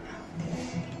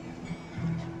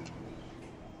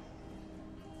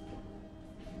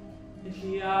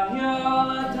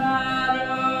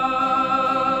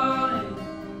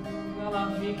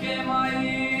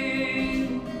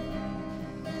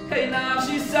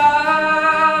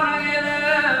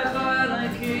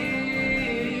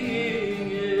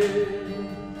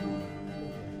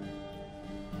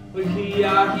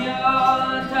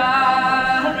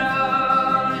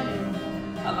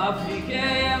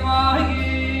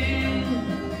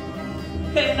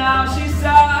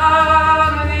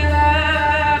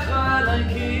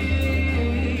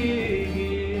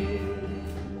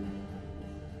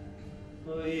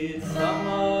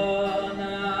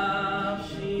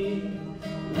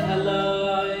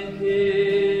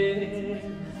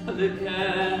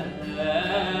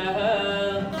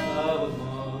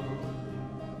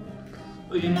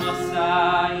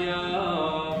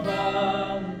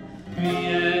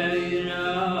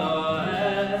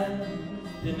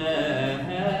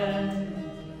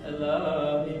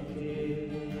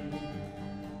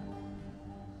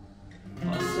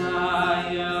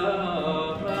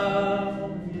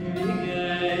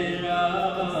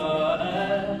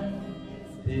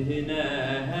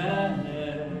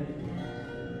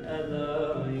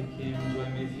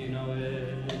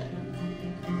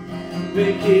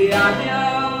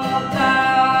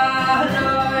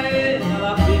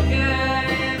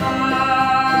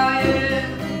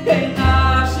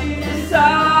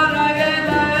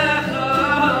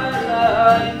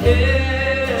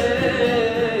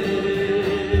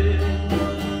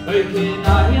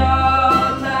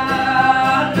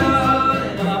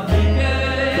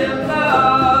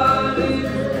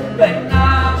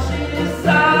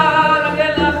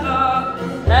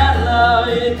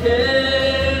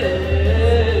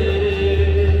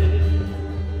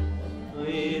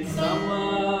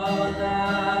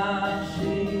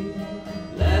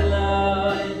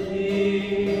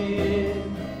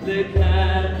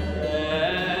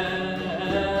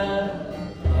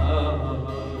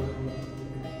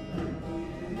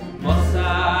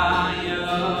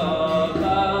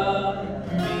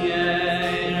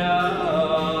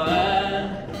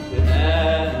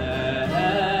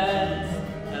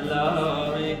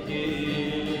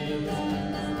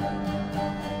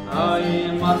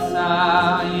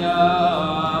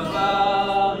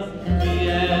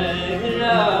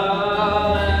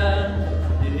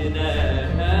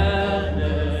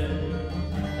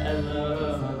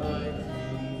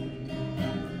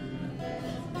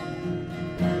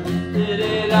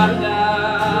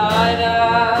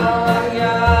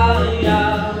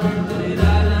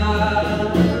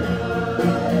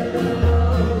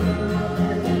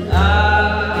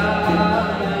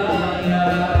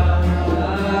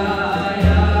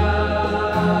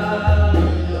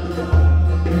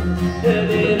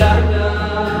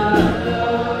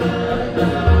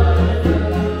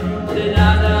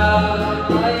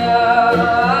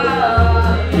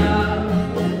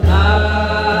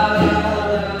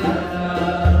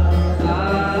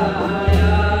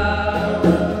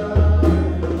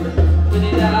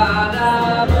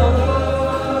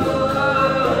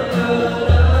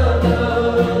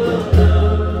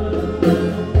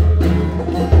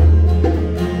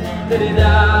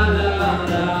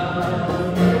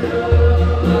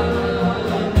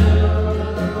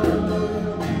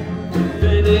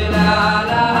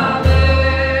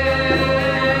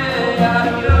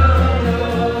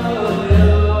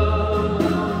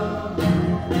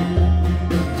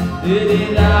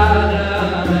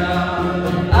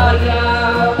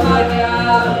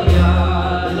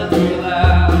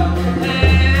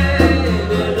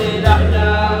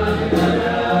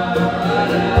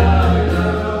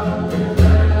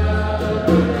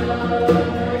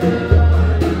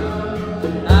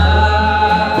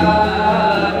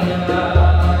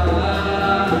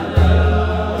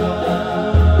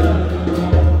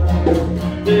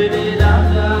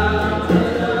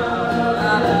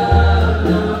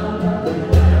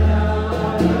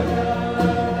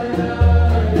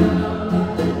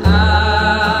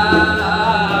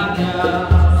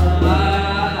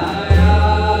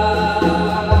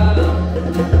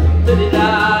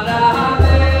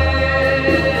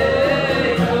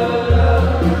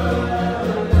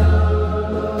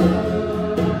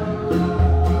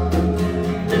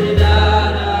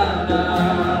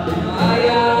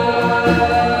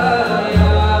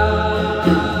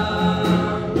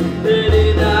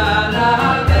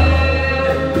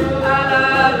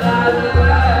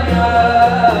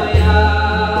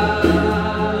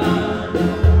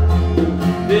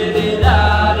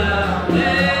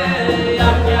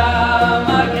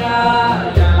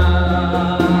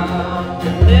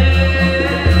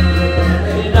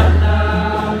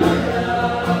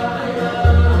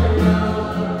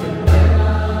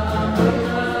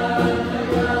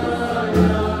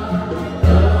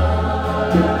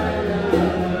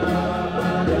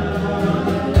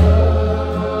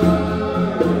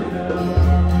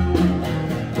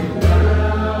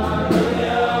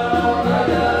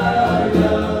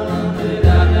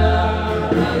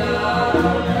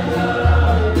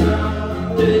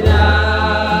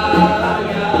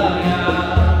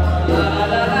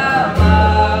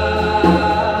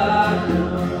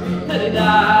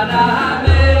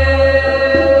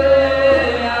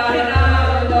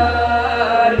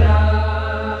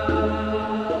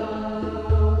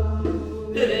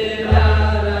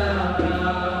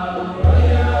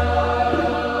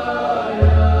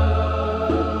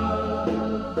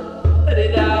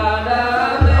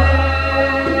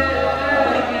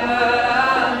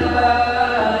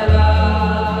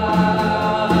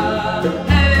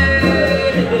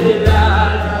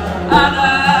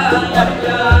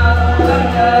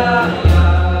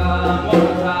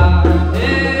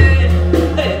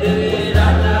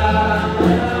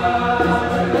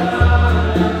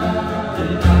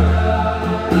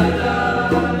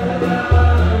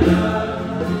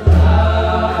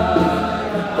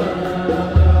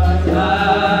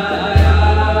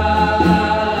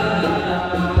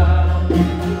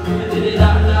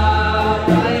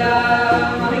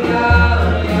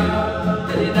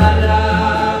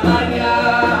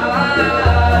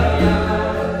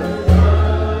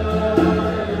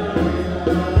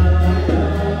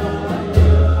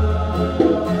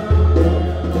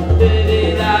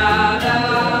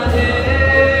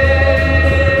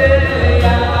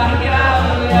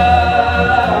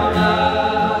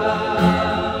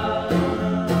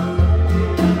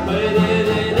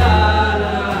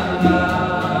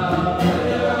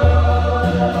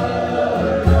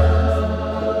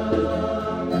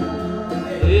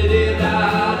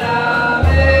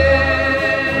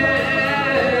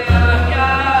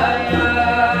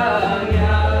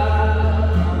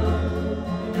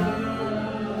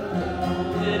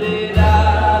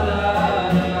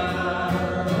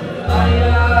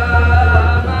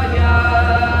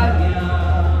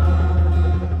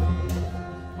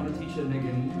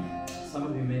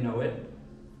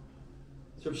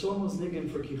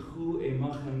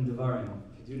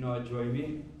 Join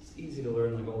me. It's easy to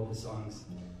learn like all of his songs.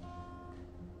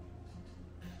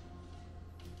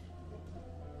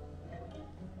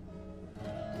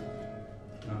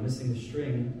 Now I'm missing the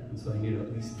string, and so I need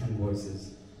at least 10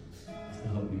 voices to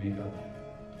help me make up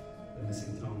the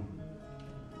missing tone.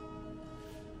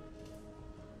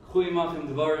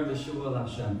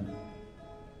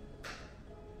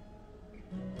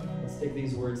 Let's take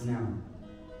these words now.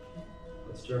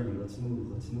 Let's journey, let's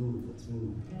move, let's move, let's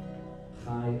move.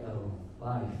 Chai El,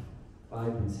 life,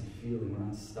 vibrancy, feeling, we're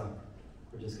not stuck.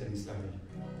 We're just getting started.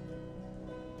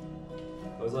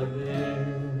 Goes like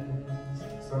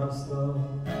this, start off slow.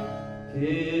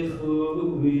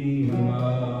 Kichu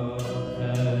imachem,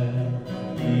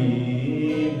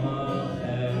 imachem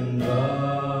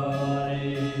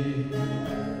bari,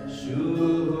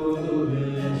 shuvu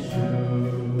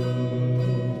v'shuv,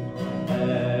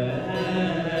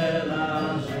 el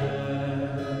Hashem.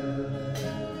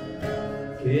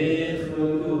 Kichu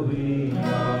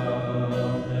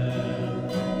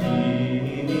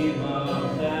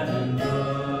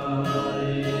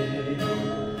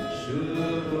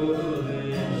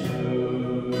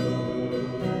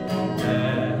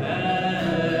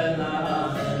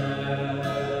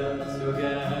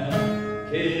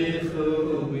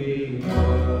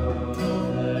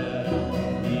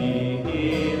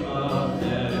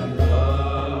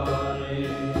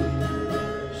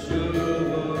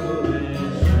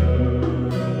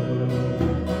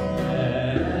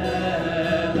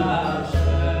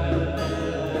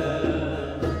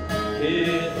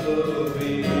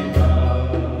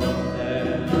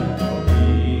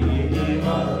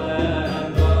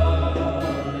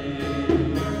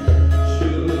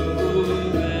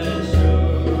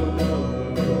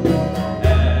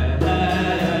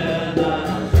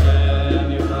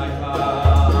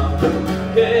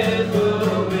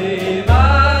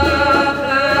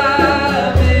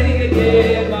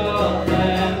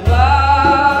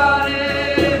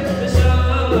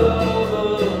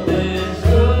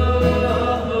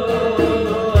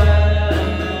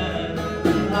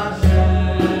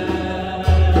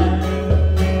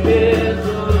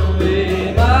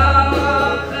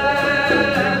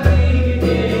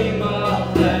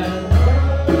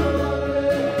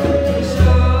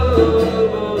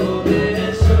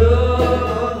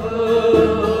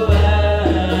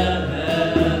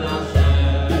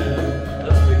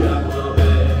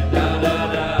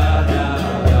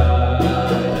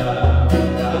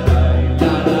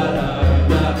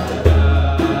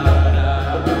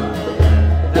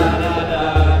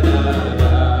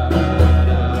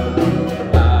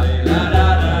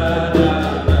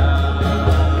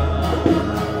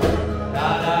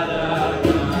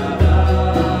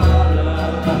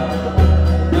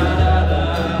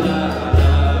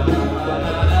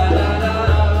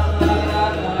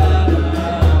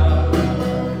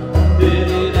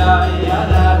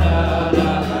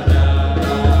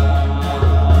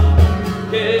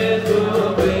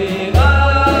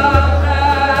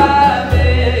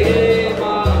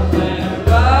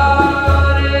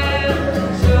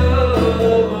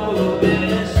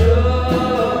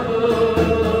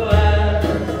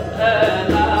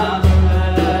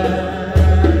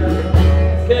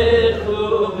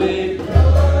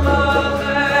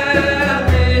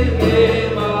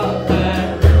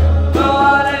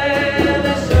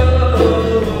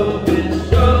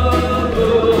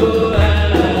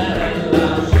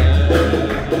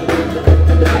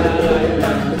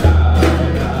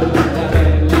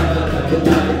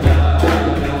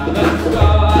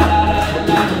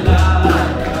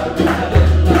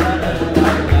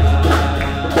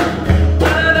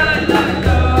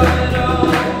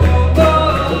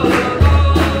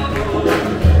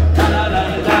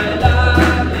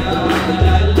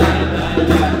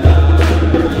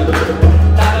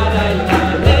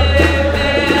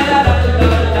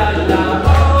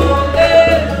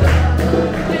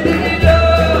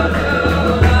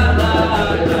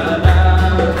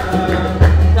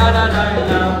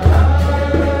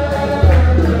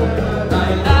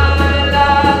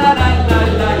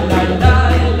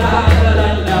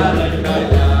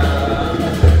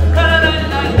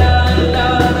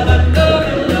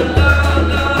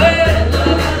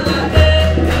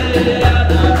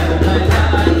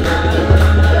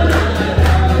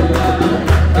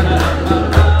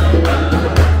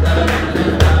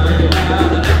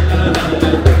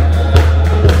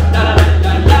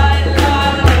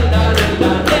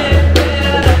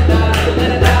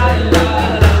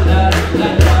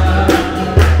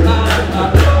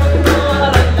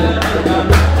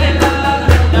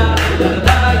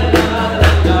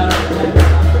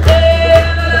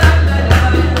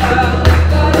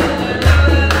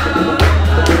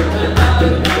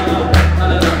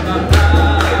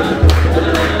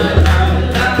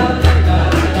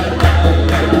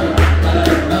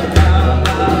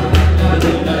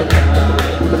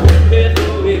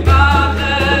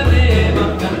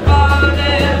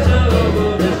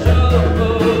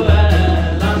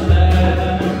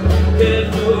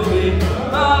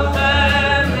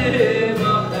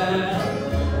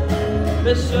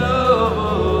You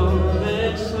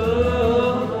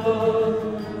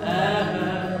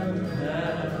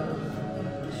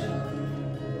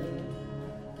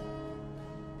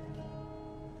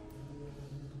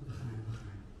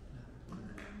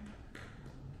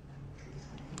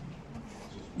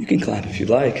can clap if you'd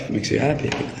like, if it makes you happy.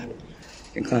 You can clap. You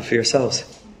can clap for yourselves.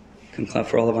 You can clap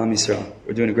for all of Am Yisrael.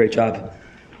 We're doing a great job.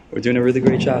 We're doing a really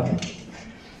great job.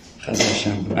 Chaz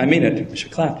Hashem. I mean it. We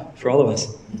should clap for all of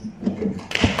us.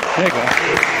 There you go.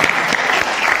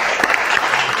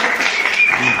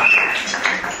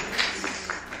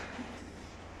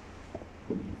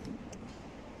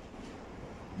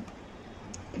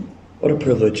 What a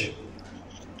privilege.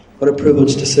 What a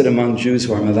privilege to sit among Jews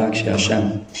who are Mavakshi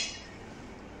Hashem.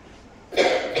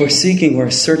 We're seeking,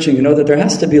 we're searching. You know that there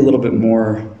has to be a little bit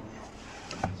more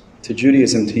to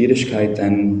Judaism, to Yiddishkeit,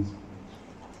 than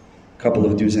a couple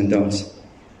of do's and don'ts.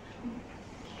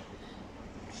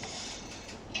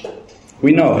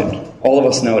 We know it. All of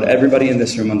us know it. Everybody in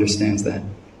this room understands that.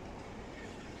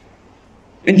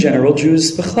 In general,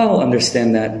 Jews, B'chlal,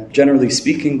 understand that, generally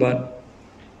speaking, but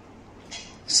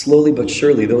slowly but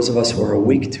surely, those of us who are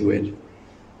awake to it,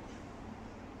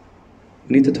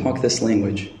 we need to talk this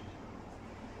language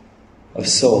of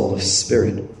soul, of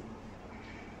spirit.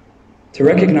 To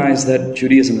recognize that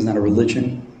Judaism is not a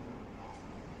religion.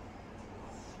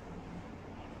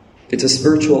 It's a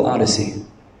spiritual odyssey.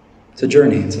 It's a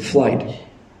journey. It's a flight.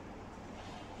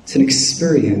 It's an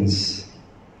experience.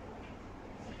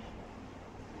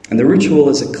 And the ritual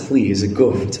is a kli, is a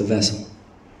guf, it's a vessel.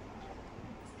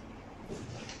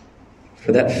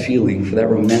 For that feeling, for that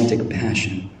romantic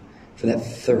passion, for that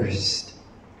thirst,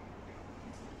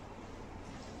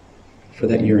 for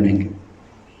that yearning.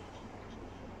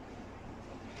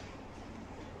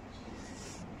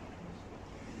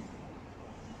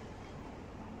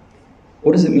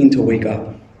 What does it mean to wake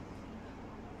up?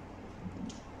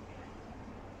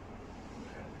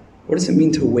 What does it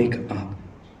mean to wake up?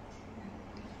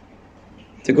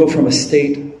 To go from a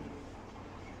state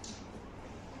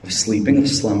of sleeping, of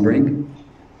slumbering,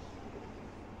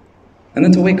 and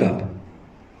then to wake up.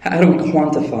 How do we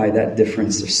quantify that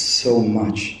difference? There's so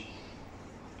much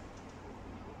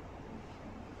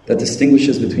that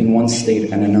distinguishes between one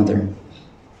state and another.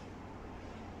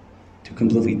 Two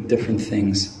completely different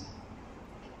things.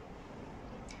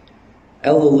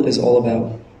 Elul is all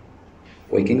about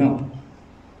waking up.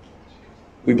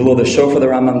 We blow the shofar, the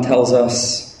Rambam tells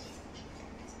us,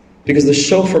 because the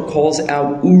shofar calls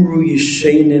out, Uru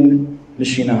Yishenim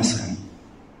Mishinaschem.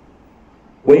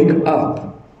 Wake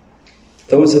up,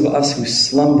 those of us who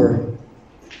slumber.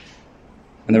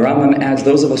 And the Rambam adds,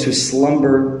 those of us who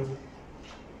slumber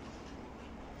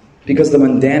because the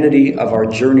mundanity of our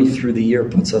journey through the year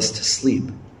puts us to sleep.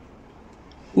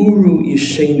 Uru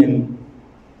Yishenim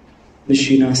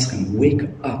Mishinaschem. Wake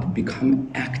up,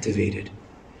 become activated.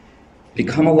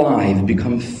 Become alive,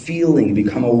 become feeling,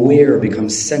 become aware, become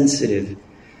sensitive,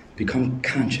 become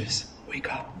conscious. Wake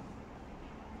up.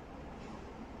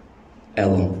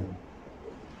 Elul.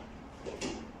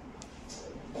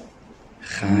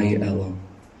 Chai Elul.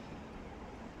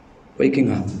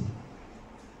 Waking up.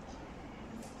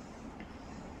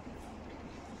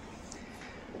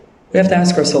 We have to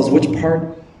ask ourselves, which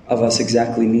part of us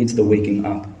exactly needs the waking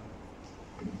up?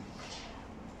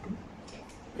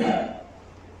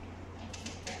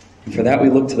 And for that we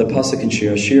look to the pasuk in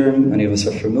Shir Hashirim, many of us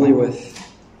are familiar with.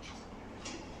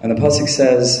 And the pasuk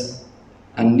says,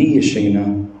 Ani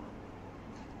yeshena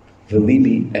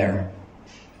v'libi er.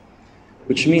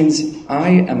 Which means, I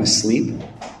am asleep,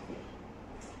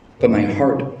 but my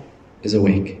heart is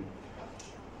awake.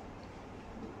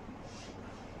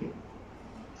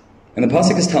 And the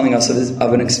pasuk is telling us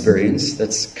of an experience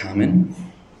that's common,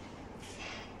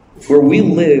 where we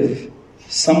live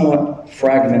somewhat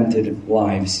fragmented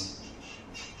lives.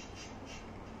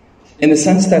 In the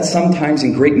sense that sometimes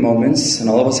in great moments, and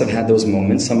all of us have had those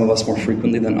moments, some of us more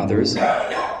frequently than others,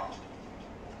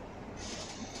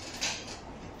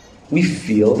 we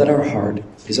feel that our heart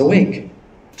is awake.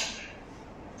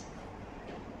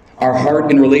 Our heart,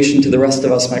 in relation to the rest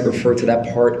of us, might refer to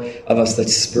that part of us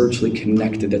that's spiritually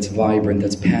connected, that's vibrant,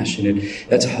 that's passionate,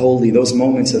 that's holy, those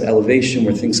moments of elevation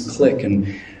where things click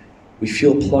and we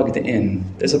feel plugged in.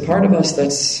 There's a part of us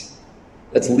that's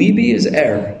libi, is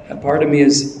air. A part of me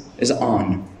is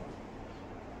on.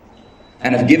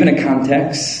 And if given a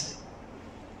context,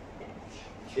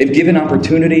 if given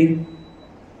opportunity,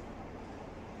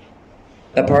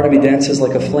 that part of me dances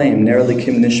like a flame, nerli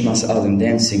kim nishmas adam,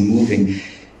 dancing, moving,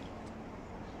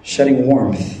 shedding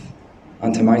warmth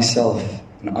onto myself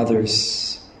and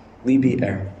others. Libi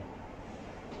er.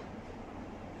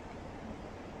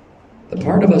 The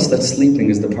part of us that's sleeping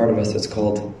is the part of us that's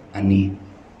called Ani.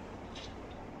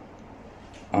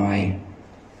 I.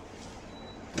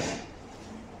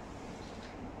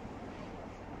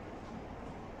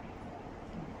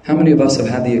 How many of us have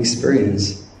had the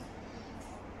experience?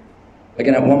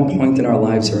 Again, at one point in our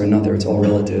lives or another, it's all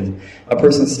relative. A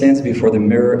person stands before the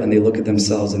mirror and they look at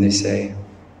themselves and they say,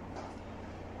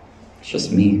 it's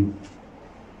just me.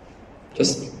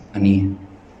 Just Ani.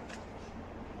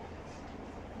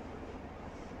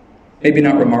 Maybe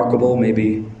not remarkable,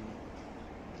 maybe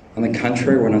on the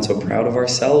contrary, we're not so proud of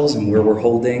ourselves and where we're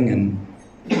holding and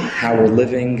how we're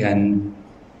living, and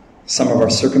some of our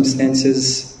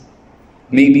circumstances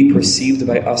may be perceived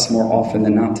by us more often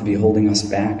than not to be holding us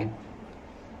back.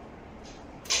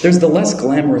 There's the less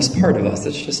glamorous part of us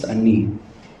that's just Ani.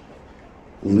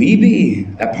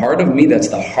 Libi, that part of me that's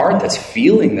the heart, that's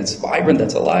feeling, that's vibrant,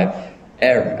 that's alive.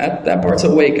 That part's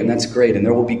awake, and that's great, and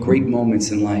there will be great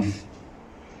moments in life.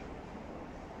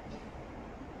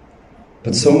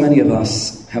 But so many of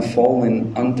us have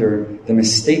fallen under the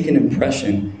mistaken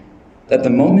impression that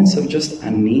the moments of just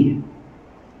Ani,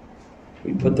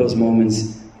 we put those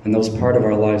moments and those part of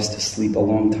our lives to sleep a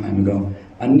long time ago.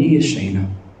 Ani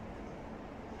Yeshena.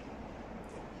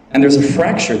 And there's a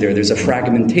fracture there, there's a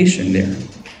fragmentation there.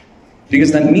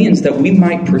 Because that means that we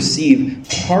might perceive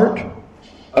part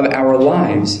of our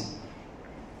lives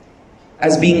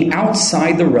as being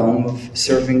outside the realm of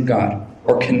serving God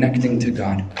or connecting to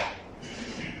God.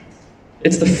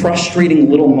 It's the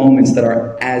frustrating little moments that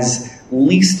are as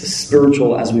least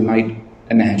spiritual as we might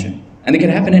imagine. And it can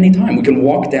happen anytime. We can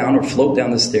walk down or float down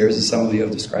the stairs, as some of you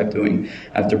have described doing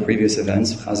after previous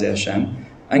events, Chazei Hashem,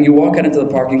 and you walk out into the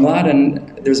parking lot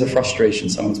and there's a frustration.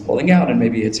 Someone's pulling out and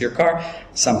maybe it's your car,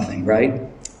 something, right?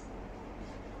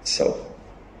 So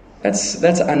that's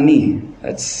Ani.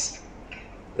 That's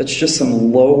just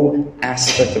some low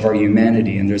aspect of our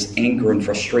humanity, and there's anger and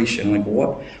frustration. Like,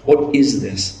 what is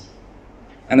this?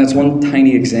 And that's one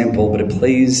tiny example, but it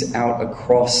plays out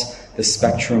across the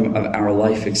spectrum of our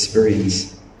life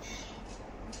experience.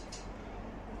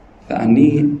 The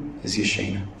Ani is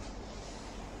Yeshena.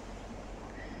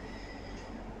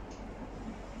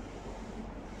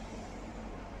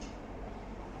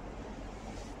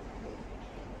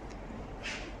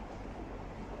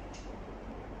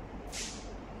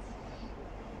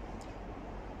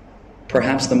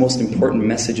 Perhaps the most important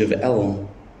message of Elul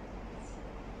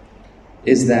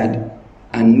is that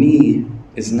Ani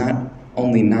is not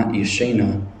only not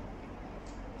Yeshena.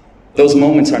 Those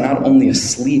moments are not only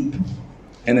asleep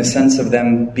in the sense of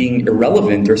them being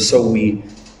irrelevant, or so we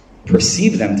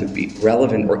perceive them to be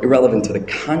relevant or irrelevant to the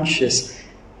conscious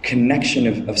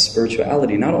connection of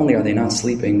spirituality. Not only are they not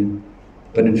sleeping,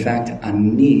 but in fact,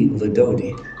 Ani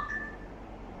Ledodi.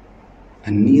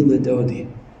 Ani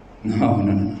Ledodi.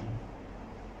 No.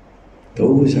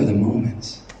 Those are the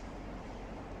moments.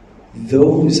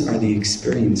 Those are the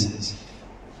experiences.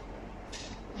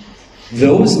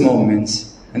 Those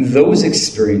moments and those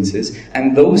experiences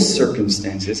and those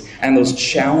circumstances and those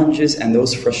challenges and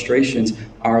those frustrations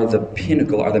are the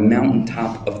pinnacle, are the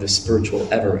mountaintop of the spiritual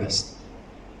Everest.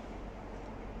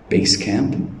 Base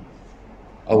camp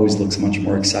always looks much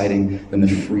more exciting than the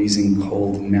freezing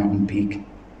cold mountain peak.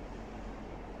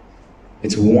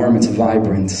 It's warm, it's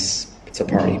vibrant, it's a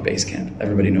party, base camp.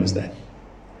 Everybody knows that.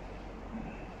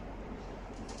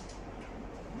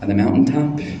 On the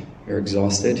mountaintop, you're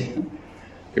exhausted,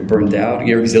 you're burnt out,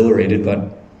 you're exhilarated,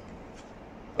 but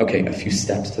okay, a few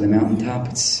steps to the mountaintop,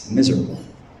 it's miserable.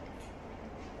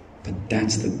 But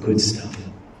that's the good stuff.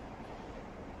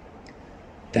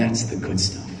 That's the good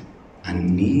stuff.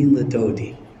 Ani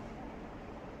Ledodi.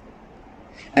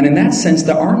 And in that sense,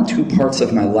 there aren't two parts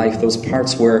of my life, those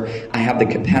parts where I have the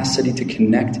capacity to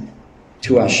connect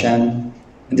to Hashem,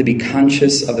 and to be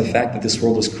conscious of the fact that this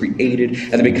world was created,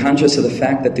 and to be conscious of the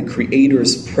fact that the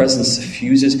Creator's presence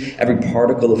suffuses every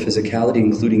particle of physicality,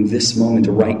 including this moment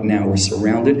right now. We're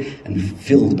surrounded and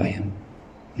filled by Him.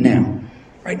 Now.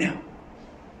 Right now.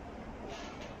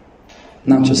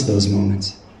 Not just those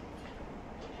moments.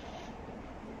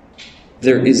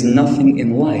 There is nothing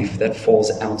in life that falls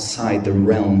outside the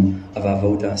realm of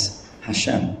Avodas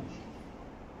Hashem.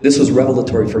 This was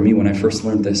revelatory for me when I first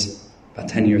learned this about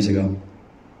 10 years ago.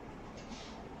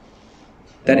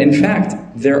 That in fact,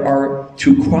 there are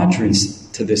two quadrants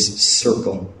to this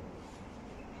circle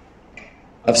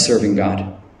of serving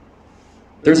God.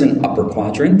 There's an upper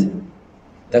quadrant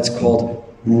that's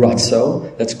called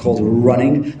Ratzo, that's called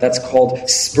running, that's called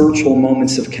spiritual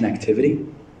moments of connectivity.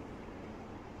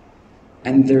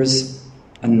 And there's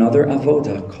another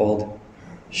avoda called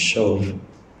Shov,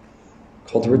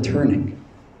 called returning.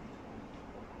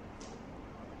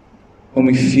 when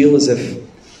we feel as if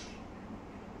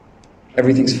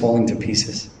everything's falling to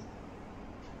pieces.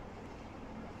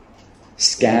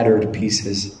 Scattered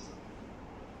pieces.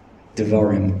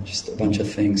 Devarim, just a bunch of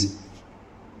things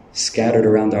scattered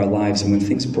around our lives, and when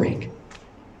things break.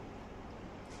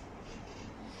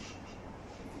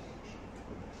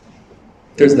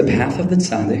 There's the path of the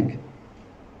tzaddik,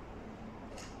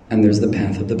 and there's the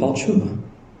path of the Baal Tshuva.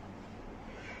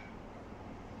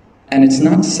 And it's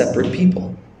not separate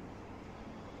people.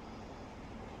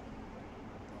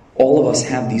 All of us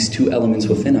have these two elements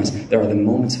within us. There are the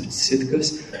moments of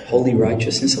tzidkus, holy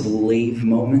righteousness, of lave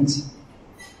moments.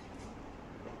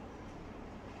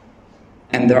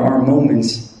 And there are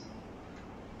moments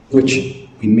which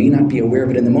we may not be aware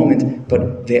of it in the moment,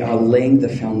 but they are laying the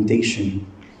foundation.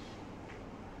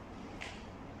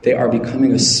 They are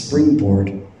becoming a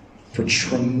springboard for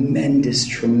tremendous,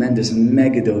 tremendous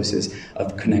megadoses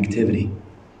of connectivity.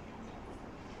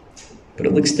 But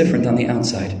it looks different on the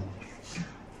outside.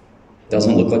 It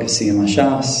doesn't look like a Siyam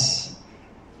HaShas.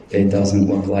 It doesn't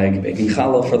look like baking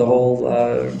challah for the whole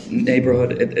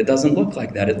neighborhood. It doesn't look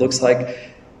like that. It looks like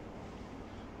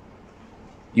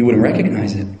you wouldn't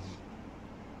recognize it.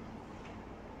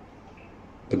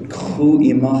 But k'hu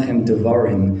imachem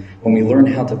devarim, when we learn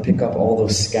how to pick up all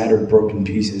those scattered, broken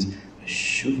pieces,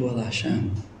 shuvu al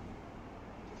Hashem.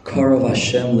 Karav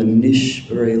Hashem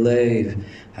l'nishberei leiv.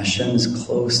 Hashem is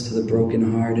close to the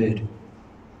brokenhearted.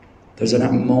 Those are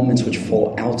not moments which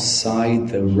fall outside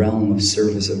the realm of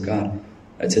service of God.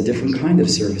 It's a different kind of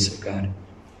service of God.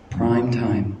 Prime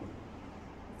time.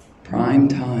 Prime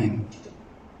time.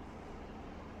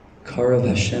 Karav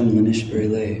Hashem l'nishberei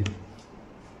leiv.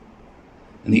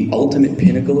 And the ultimate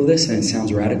pinnacle of this, and it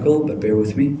sounds radical, but bear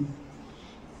with me.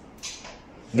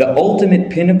 The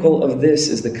ultimate pinnacle of this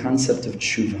is the concept of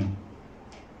tshuva.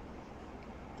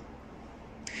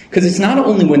 Because it's not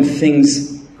only when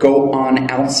things go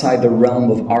on outside the realm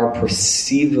of our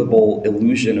perceivable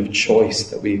illusion of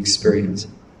choice that we experience.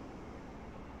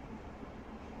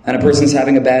 And a person's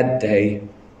having a bad day,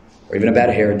 or even a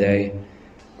bad hair day,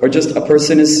 or just a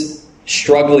person is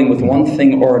struggling with one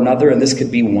thing or another, and this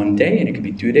could be one day, and it could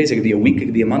be 2 days, it could be a week, it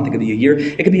could be a month, it could be a year,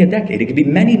 it could be a decade, it could be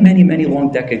many, many, many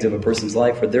long decades of a person's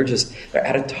life where they're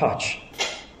out of touch.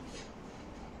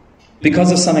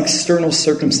 Because of some external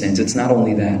circumstance. It's not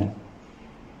only that.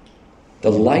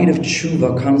 The light of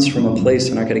tshuva comes from a place,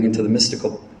 we're not getting into the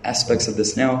mystical aspects of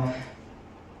this now,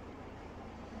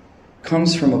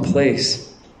 comes from a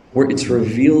place where it's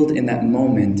revealed in that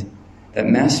moment that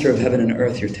Master of Heaven and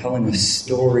Earth, you're telling a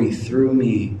story through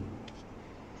me.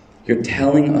 You're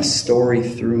telling a story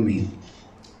through me.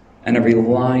 And every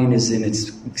line is in its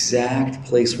exact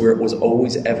place where it was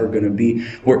always ever going to be,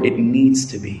 where it needs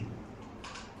to be.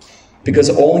 Because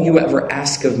all you ever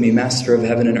ask of me, Master of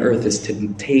Heaven and Earth, is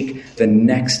to take the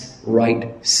next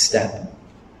right step.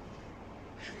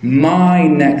 My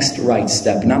next right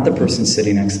step, not the person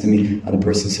sitting next to me, or the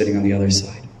person sitting on the other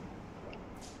side.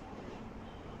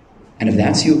 And if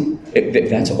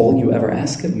that's all you ever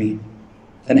ask of me,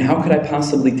 then how could I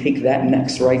possibly take that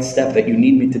next right step that you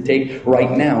need me to take right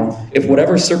now if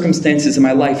whatever circumstances in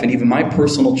my life and even my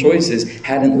personal choices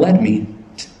hadn't led me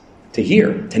to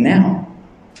here, to now?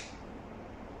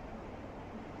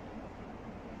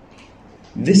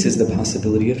 This is the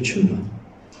possibility of tshuva.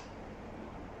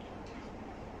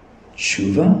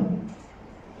 Tshuva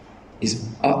is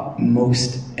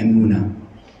utmost emunah.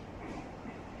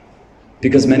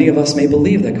 Because many of us may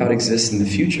believe that God exists in the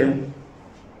future,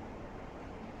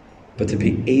 but to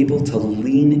be able to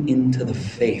lean into the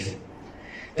faith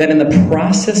that in the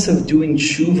process of doing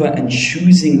tshuva and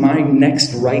choosing my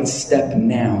next right step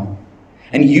now,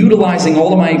 and utilizing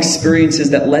all of my experiences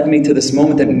that led me to this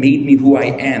moment that made me who I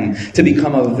am, to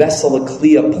become a vessel, a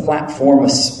kli, a platform, a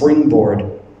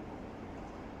springboard,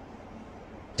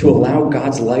 to allow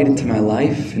God's light into my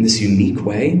life in this unique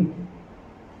way.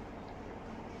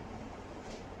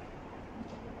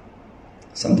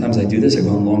 Sometimes I do this, I go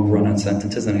on long run-on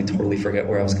sentences and I totally forget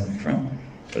where I was coming from,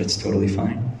 but it's totally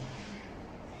fine.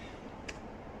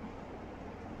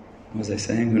 What was I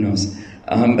saying? Who knows?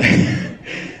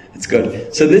 It's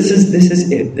good. So this is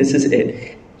it. This is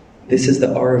it. This is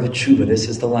the R of tshuva. This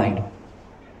is the light.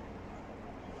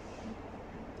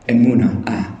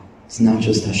 Emunah. It's not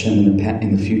just Hashem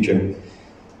in the future.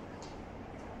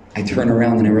 I turn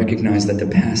around and I recognize that the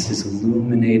past is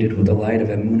illuminated with the light of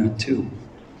emunah too.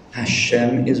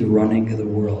 Hashem is running the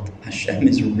world. Hashem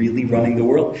is really running the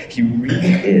world. He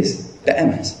really is. The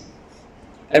emes.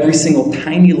 Every single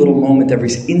tiny little moment, every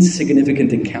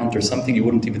insignificant encounter, something you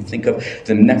wouldn't even think of,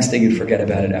 the next day you'd forget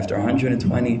about it. After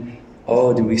 120,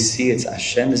 Oh, do we see it's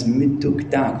Hashem is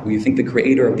midukdak? You think the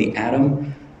creator of the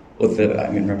atom,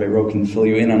 Rabbi Ro can fill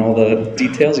you in on all the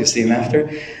details, you see him after,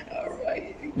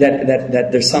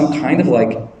 that there's some kind of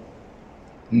like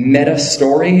meta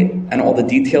story and all the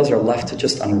details are left to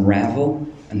just unravel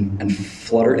and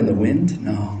flutter in the wind?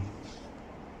 No.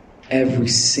 Every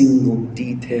single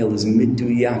detail is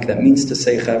miduyak. That means to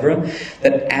say, Chevra,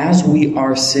 that as we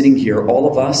are sitting here,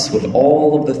 all of us, with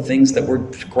all of the things that we're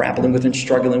grappling with and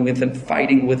struggling with and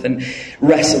fighting with and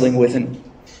wrestling with, and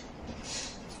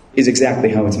is exactly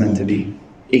how it's meant to be.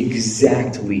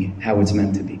 Exactly how it's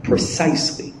meant to be.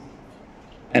 Precisely.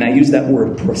 And I use that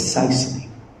word, precisely.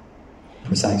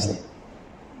 Precisely.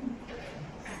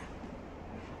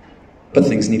 But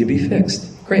things need to be fixed.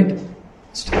 Great.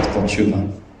 It's called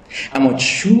tshuva. And what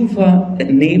tshuva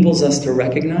enables us to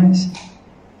recognize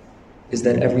is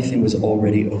that everything was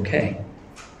already okay.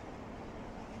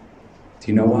 Do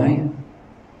you know why?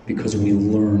 Because we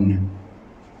learn.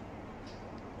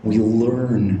 We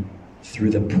learn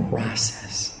through the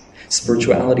process.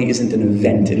 Spirituality isn't an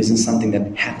event. It isn't something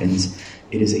that happens.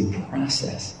 It is a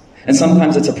process. And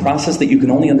sometimes it's a process that you can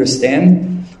only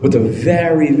understand with a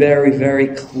very, very, very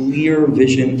clear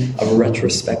vision of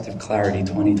retrospective clarity,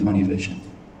 20/20 vision.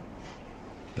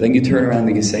 But then you turn around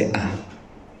and you say,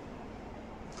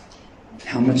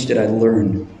 how much did I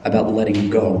learn about letting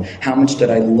go? How much did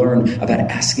I learn about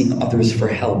asking others for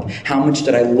help? How much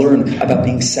did I learn about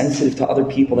being sensitive to other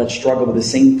people that struggle with the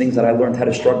same things that I learned how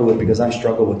to struggle with because I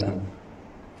struggle with them?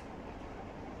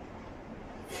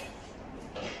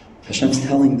 Hashem's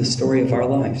telling the story of our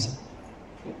lives.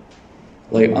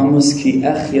 Like Amos ki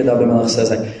echyed, David Melech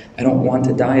says, I don't want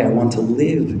to die, I want to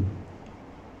live.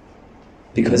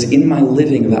 Because in my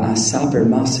living, va'asaper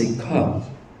masika,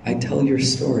 I tell your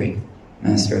story,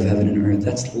 Master of heaven and earth.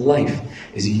 That's life,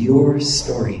 is your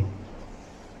story.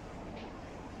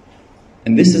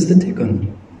 And this is the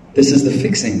tikkun. This is the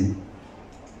fixing.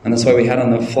 And that's why we had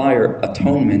on the flyer,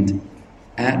 atonement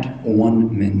at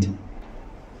 1 mint.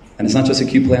 And it's not just a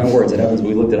cute play on words. It happens,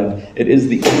 we looked it up. It is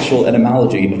the actual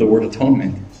etymology of the word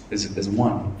atonement, is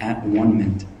 1, at 1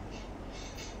 mint.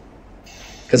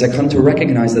 Because I come to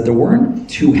recognize that there weren't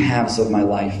 2 halves of my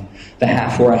life. The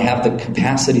half where I have the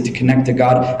capacity to connect to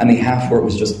God, and the half where it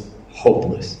was just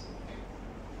hopeless.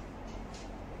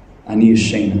 Ani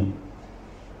Yeshena.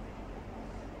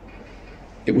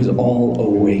 It was all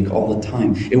awake all the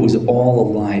time. It was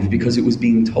all alive because it was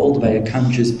being told by a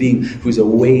conscious being who's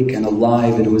awake and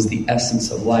alive, and it was the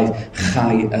essence of life.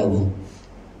 Chai Elul.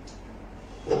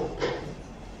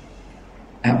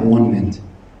 At 1 mint.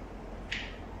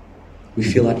 We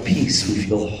feel at peace, we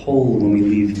feel whole when we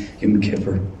leave Yom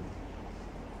Kippur.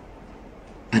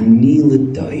 Ani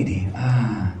l'daidi.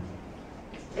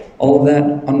 All of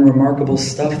that unremarkable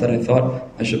stuff that I thought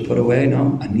I should put away,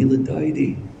 no, ani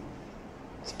l'daidi.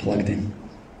 It's plugged in.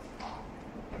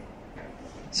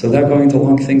 So without going into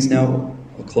long things now,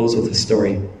 I'll close with a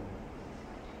story.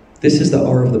 This is the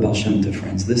aura of the Baal Shem Tov,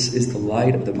 friends. This is the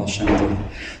light of the Baal Shem Tov.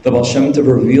 The Baal Shem Tov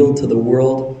revealed to the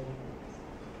world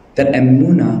that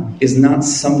emunah is not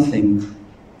something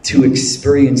to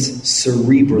experience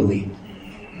cerebrally.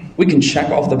 We can check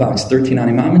off the box, 13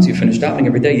 Animaments, you finish davening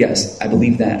every day. Yes, I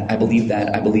believe that, I believe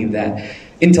that, I believe that.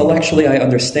 Intellectually, I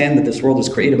understand that this world is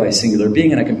created by a singular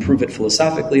being, and I can prove it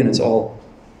philosophically, and it's all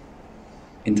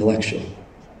intellectual.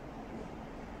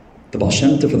 The Baal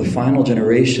Shem Tov for the final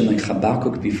generation, like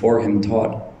Habakkuk before him,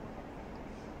 taught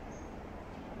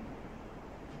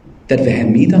that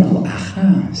v'hemidan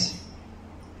al-achas,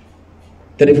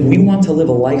 that if we want to live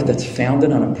a life that's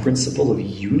founded on a principle of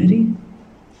unity,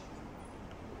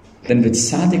 then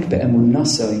v'tzadik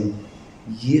be'emunasai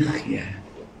yichyeh.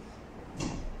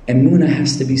 Emunah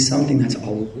has to be something that's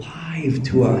alive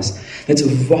to us, that's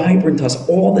vibrant to us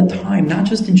all the time, not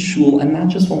just in shul, and not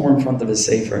just when we're in front of a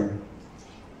sefer,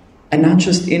 and not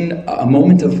just in a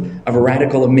moment of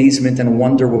radical amazement and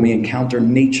wonder when we encounter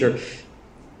nature,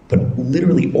 but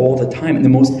literally all the time. In the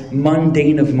most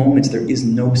mundane of moments, there is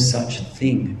no such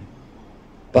thing.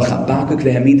 It's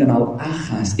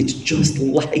just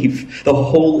life, the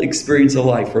whole experience of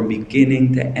life, from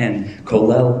beginning to end.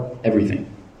 Kolel, everything,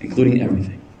 including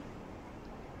everything.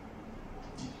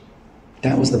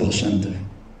 That was the Baal Shem Tov.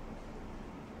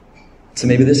 So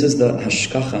maybe this is the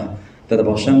hashkacha, that the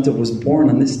Baal Shem Tov was born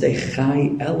on this day,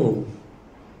 Chai Elul.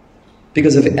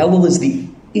 Because if Elul is the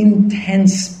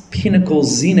intense pinnacle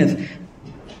zenith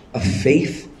of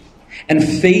faith, and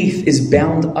faith is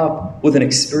bound up with an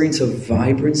experience of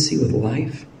vibrancy with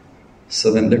life,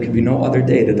 so then there can be no other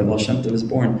day that the Baal Shem Tov is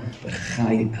born but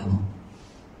Chai Elul.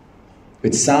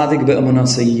 With Tzadik be'emunah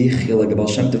yichyeh, like the Baal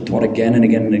Shem Tov taught again and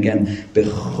again and again,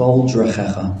 b'chol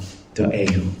drachecha,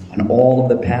 Da'ehu. On all of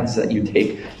the paths that you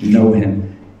take, know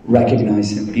Him,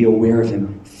 recognize Him, be aware of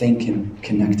Him, thank Him,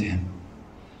 connect to Him.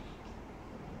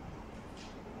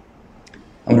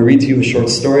 I'm going to read to you a short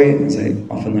story, as I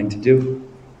often like to do.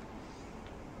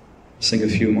 Sing a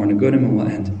few more Nagunim and we'll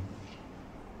end.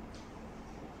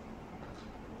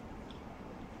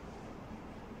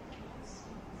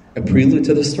 A prelude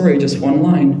to the story, just one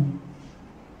line.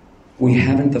 We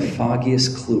haven't the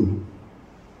foggiest clue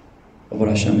of what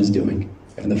Hashem is doing.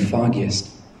 We haven't the foggiest.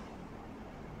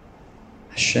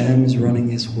 Hashem is running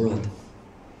His world.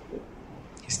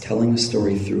 He's telling a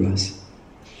story through us.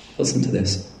 Listen to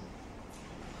this.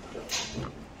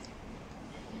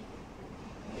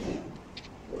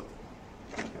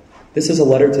 This is a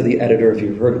letter to the editor. If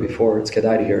you've heard it before, it's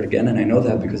kedai to hear it again, and I know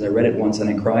that because I read it once and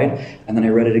I cried, and then I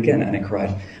read it again and I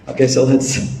cried. Okay, so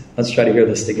let's try to hear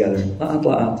this together. La'at,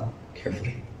 la'at,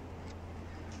 carefully.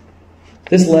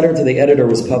 This letter to the editor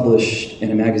was published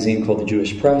in a magazine called The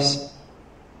Jewish Press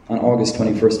on August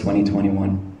 21st,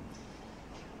 2021.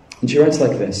 And she writes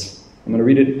like this. I'm going to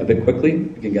read it a bit quickly.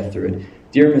 You can get through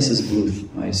it. Dear Mrs. Bluth,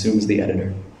 I assume is the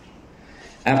editor.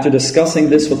 After discussing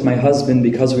this with my husband,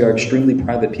 because we are extremely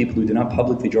private people who do not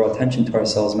publicly draw attention to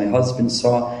ourselves, my husband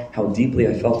saw how deeply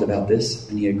I felt about this,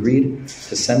 and he agreed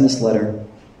to send this letter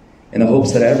in the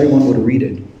hopes that everyone would read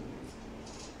it.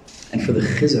 And for the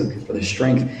chizuk, for the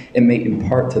strength it may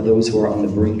impart to those who are on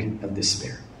the brink of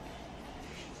despair.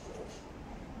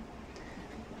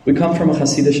 We come from a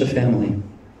Hasidic family,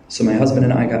 so my husband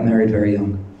and I got married very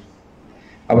young.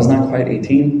 I was not quite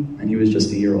 18, and he was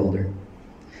just a year older.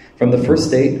 From the first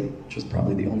date, which was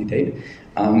probably the only date,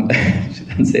 she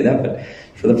didn't say that, but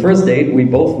for the first date, we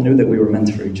both knew that we were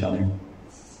meant for each other.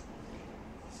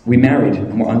 We married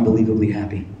and were unbelievably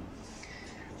happy.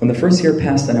 When the first year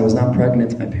passed and I was not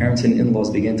pregnant, my parents and in-laws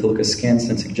began to look askance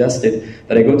and suggested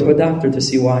that I go to a doctor to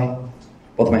see why.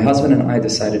 Both my husband and I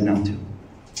decided not to.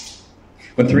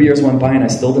 When 3 years went by and I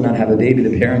still did not have a baby,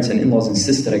 the parents and in-laws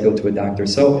insisted I go to a doctor,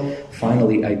 so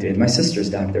finally I did. My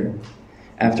sister's doctor.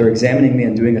 After examining me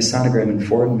and doing a sonogram,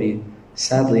 informed me,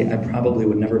 sadly, I probably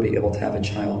would never be able to have a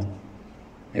child.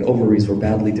 My ovaries were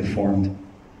badly deformed.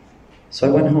 So I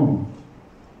went home,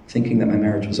 thinking that my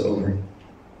marriage was over.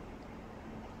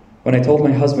 When I told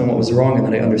my husband what was wrong and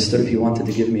that I understood if he wanted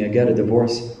to give me a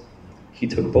divorce, he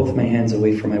took both my hands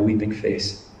away from my weeping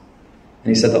face.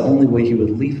 And he said the only way he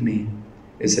would leave me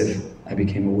is if I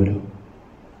became a widow.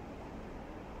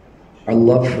 Our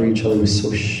love for each other was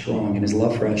so strong, and His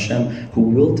love for Hashem, who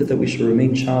willed it that we should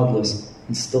remain childless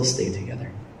and still stay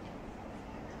together.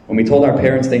 When we told our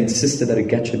parents, they insisted that a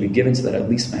get should be given so that at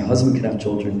least my husband could have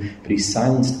children, but he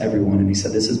silenced everyone and he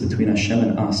said, this is between Hashem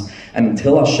and us. And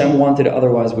until Hashem wanted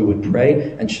otherwise, we would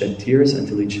pray and shed tears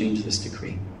until He changed this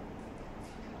decree.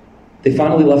 They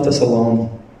finally left us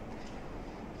alone,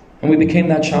 and we became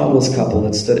that childless couple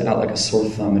that stood out like a sore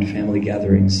thumb at family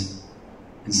gatherings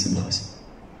and symbolism.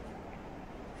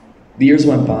 The years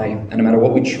went by, and no matter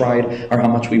what we tried or how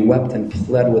much we wept and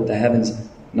pled with the heavens,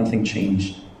 nothing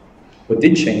changed. What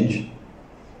did change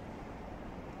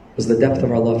was the depth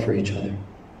of our love for each other,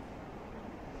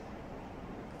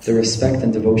 the respect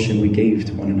and devotion we gave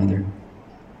to one another.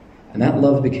 And that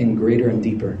love became greater and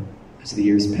deeper as the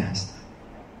years passed.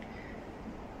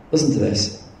 Listen to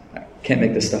this. I can't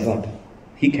make this stuff up.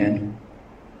 He can.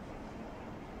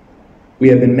 We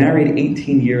had been married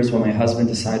 18 years when my husband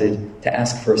decided to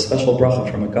ask for a special bracha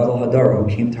from a Gadol Hadara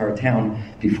who came to our town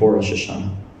before Rosh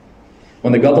Hashanah.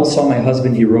 When the Gadol saw my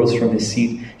husband, he rose from his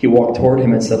seat. He walked toward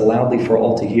him and said loudly for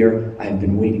all to hear, I have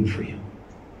been waiting for you.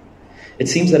 It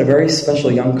seems that a very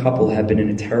special young couple had been in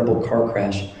a terrible car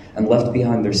crash and left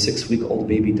behind their 6-week-old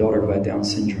baby daughter who had Down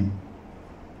syndrome.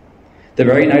 The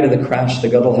very night of the crash, the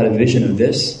Gadol had a vision of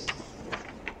this,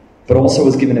 but also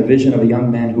was given a vision of a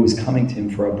young man who was coming to him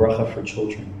for a bracha for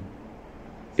children.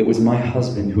 It was my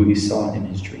husband who he saw in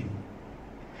his dream.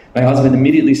 My husband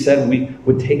immediately said we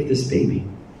would take this baby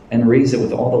and raise it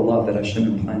with all the love that Hashem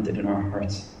implanted in our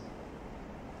hearts.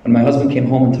 When my husband came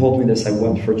home and told me this, I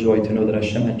wept for joy to know that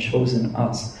Hashem had chosen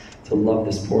us to love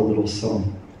this poor little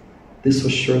soul. This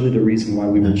was surely the reason why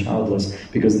we were childless,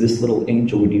 because this little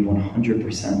angel would need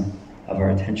 100% of our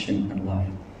attention and love.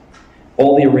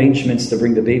 All the arrangements to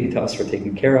bring the baby to us were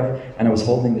taken care of, and I was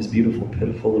holding this beautiful,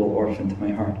 pitiful little orphan to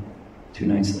my heart 2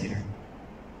 nights later.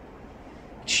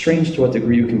 It's strange to what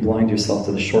degree you can blind yourself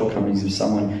to the shortcomings of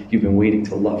someone you've been waiting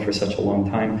to love for such a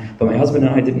long time, but my husband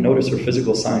and I didn't notice her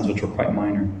physical signs, which were quite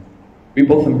minor. We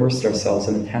both immersed ourselves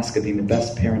in the task of being the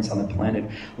best parents on the planet.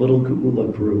 Little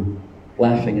Geula grew,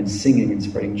 laughing and singing and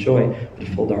spreading joy that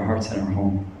filled our hearts and our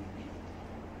home.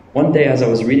 One day, as I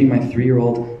was reading my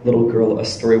 3-year-old little girl a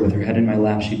story with her head in my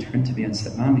lap, she turned to me and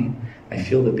said, "Mommy, I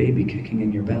feel the baby kicking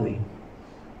in your belly."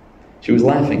 She was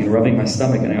laughing and rubbing my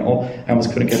stomach, and I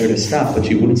almost couldn't get her to stop, but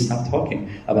she wouldn't stop talking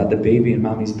about the baby in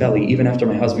Mommy's belly. Even after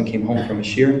my husband came home from a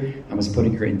shear, I was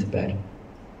putting her into bed.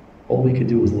 All we could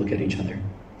do was look at each other.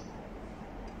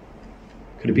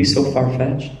 Could it be so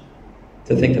far-fetched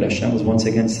to think that Hashem was once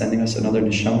again sending us another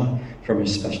neshama from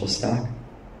his special stock?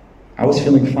 I was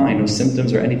feeling fine, no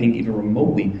symptoms or anything even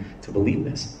remotely to believe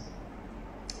this.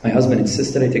 My husband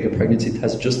insisted I take a pregnancy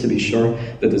test just to be sure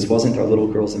that this wasn't our little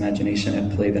girl's imagination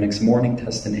at play. The next morning,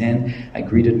 test in hand, I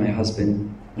greeted my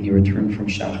husband when he returned from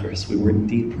Shacharis. We were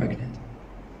indeed pregnant.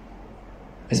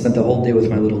 I spent the whole day with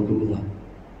my little Geula,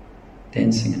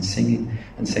 dancing and singing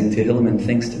and saying Tehillim and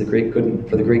thanks to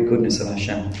for the great goodness of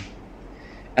Hashem.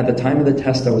 At the time of the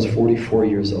test, I was 44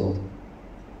 years old.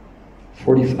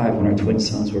 45 when our twin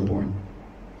sons were born.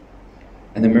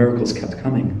 And the miracles kept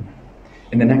coming.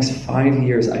 In the next 5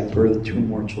 years, I birthed 2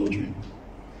 more children.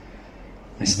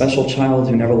 My special child,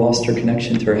 who never lost her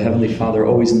connection to her Heavenly Father,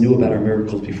 always knew about our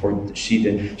miracles before she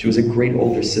did. She was a great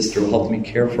older sister who helped me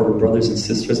care for her brothers and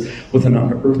sisters with an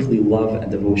unearthly love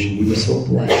and devotion. We were so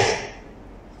blessed.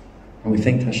 And we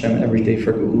thanked Hashem every day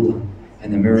for Geula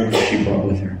and the miracles she brought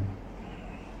with her.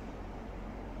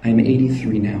 I am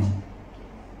 83 now.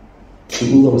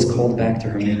 Geula was called back to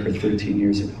her Maker 13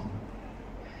 years ago.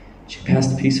 She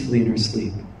passed peacefully in her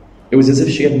sleep. It was as if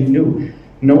she had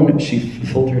known she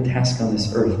fulfilled her task on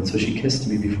this earth, and so she kissed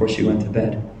me before she went to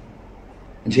bed.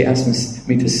 And she asked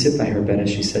me to sit by her bed as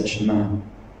she said Shema.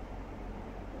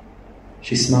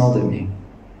 She smiled at me,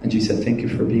 and she said, "Thank you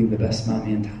for being the best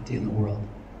mommy and tati in the world."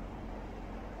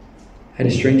 I had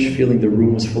a strange feeling the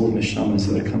room was full of neshamas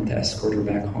who had come to escort her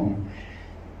back home,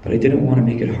 but I didn't want to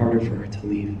make it harder for her to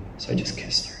leave, so I just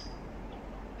kissed her,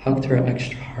 hugged her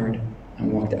extra hard,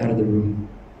 and walked out of the room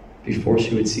before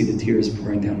she would see the tears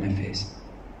pouring down my face.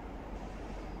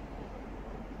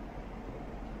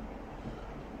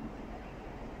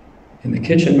 In the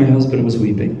kitchen, my husband was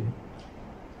weeping.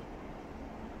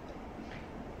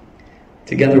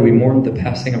 Together, we mourned the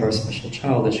passing of our special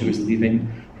child as she was leaving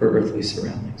her earthly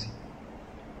surroundings.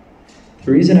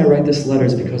 The reason I write this letter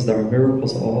is because there are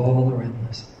miracles all around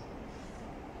us.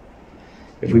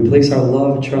 If we place our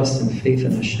love, trust, and faith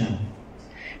in Hashem,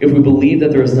 if we believe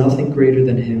that there is nothing greater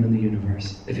than Him in the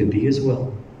universe, if it be His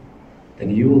will,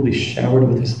 then you will be showered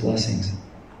with His blessings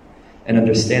and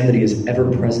understand that He is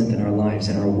ever present in our lives,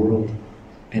 in our world,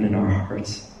 and in our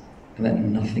hearts, and that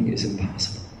nothing is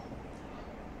impossible.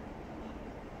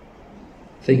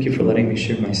 Thank you for letting me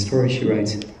share my story, she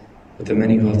writes, with the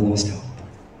many who have lost hope.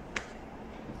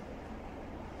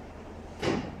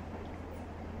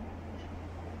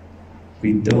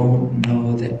 We don't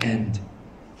know the end.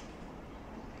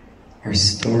 Our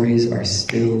stories are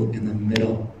still in the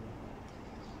middle.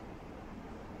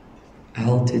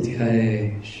 Al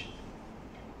tityaesh.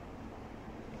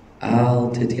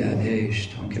 Al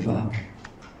tityaesh. Don't give up.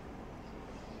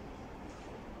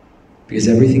 Because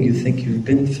everything you think you've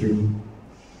been through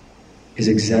is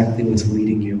exactly what's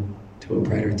leading you to a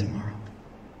brighter tomorrow.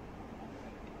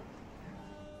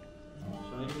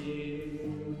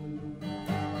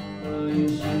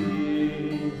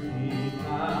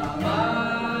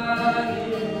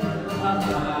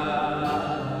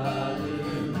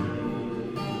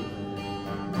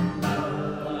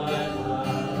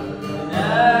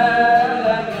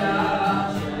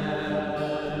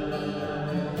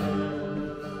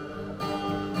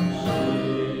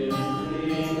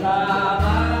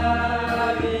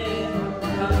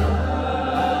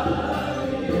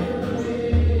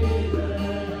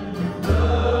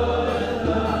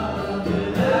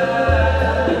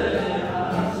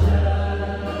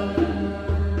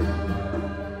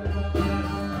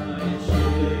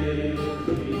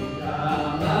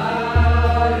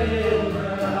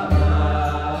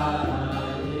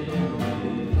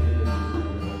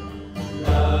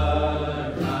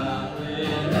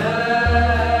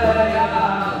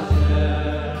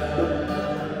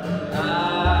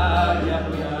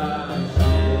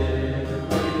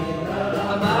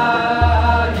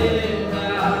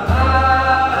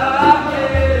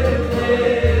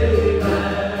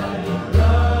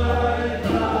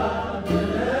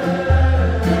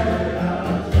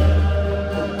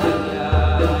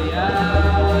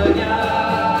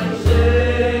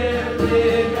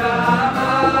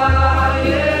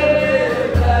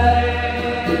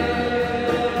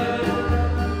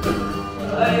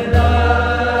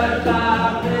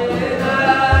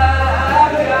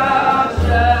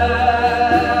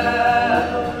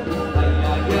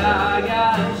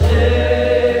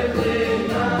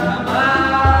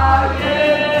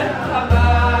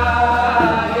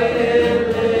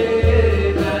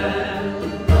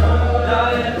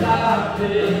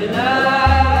 Amen.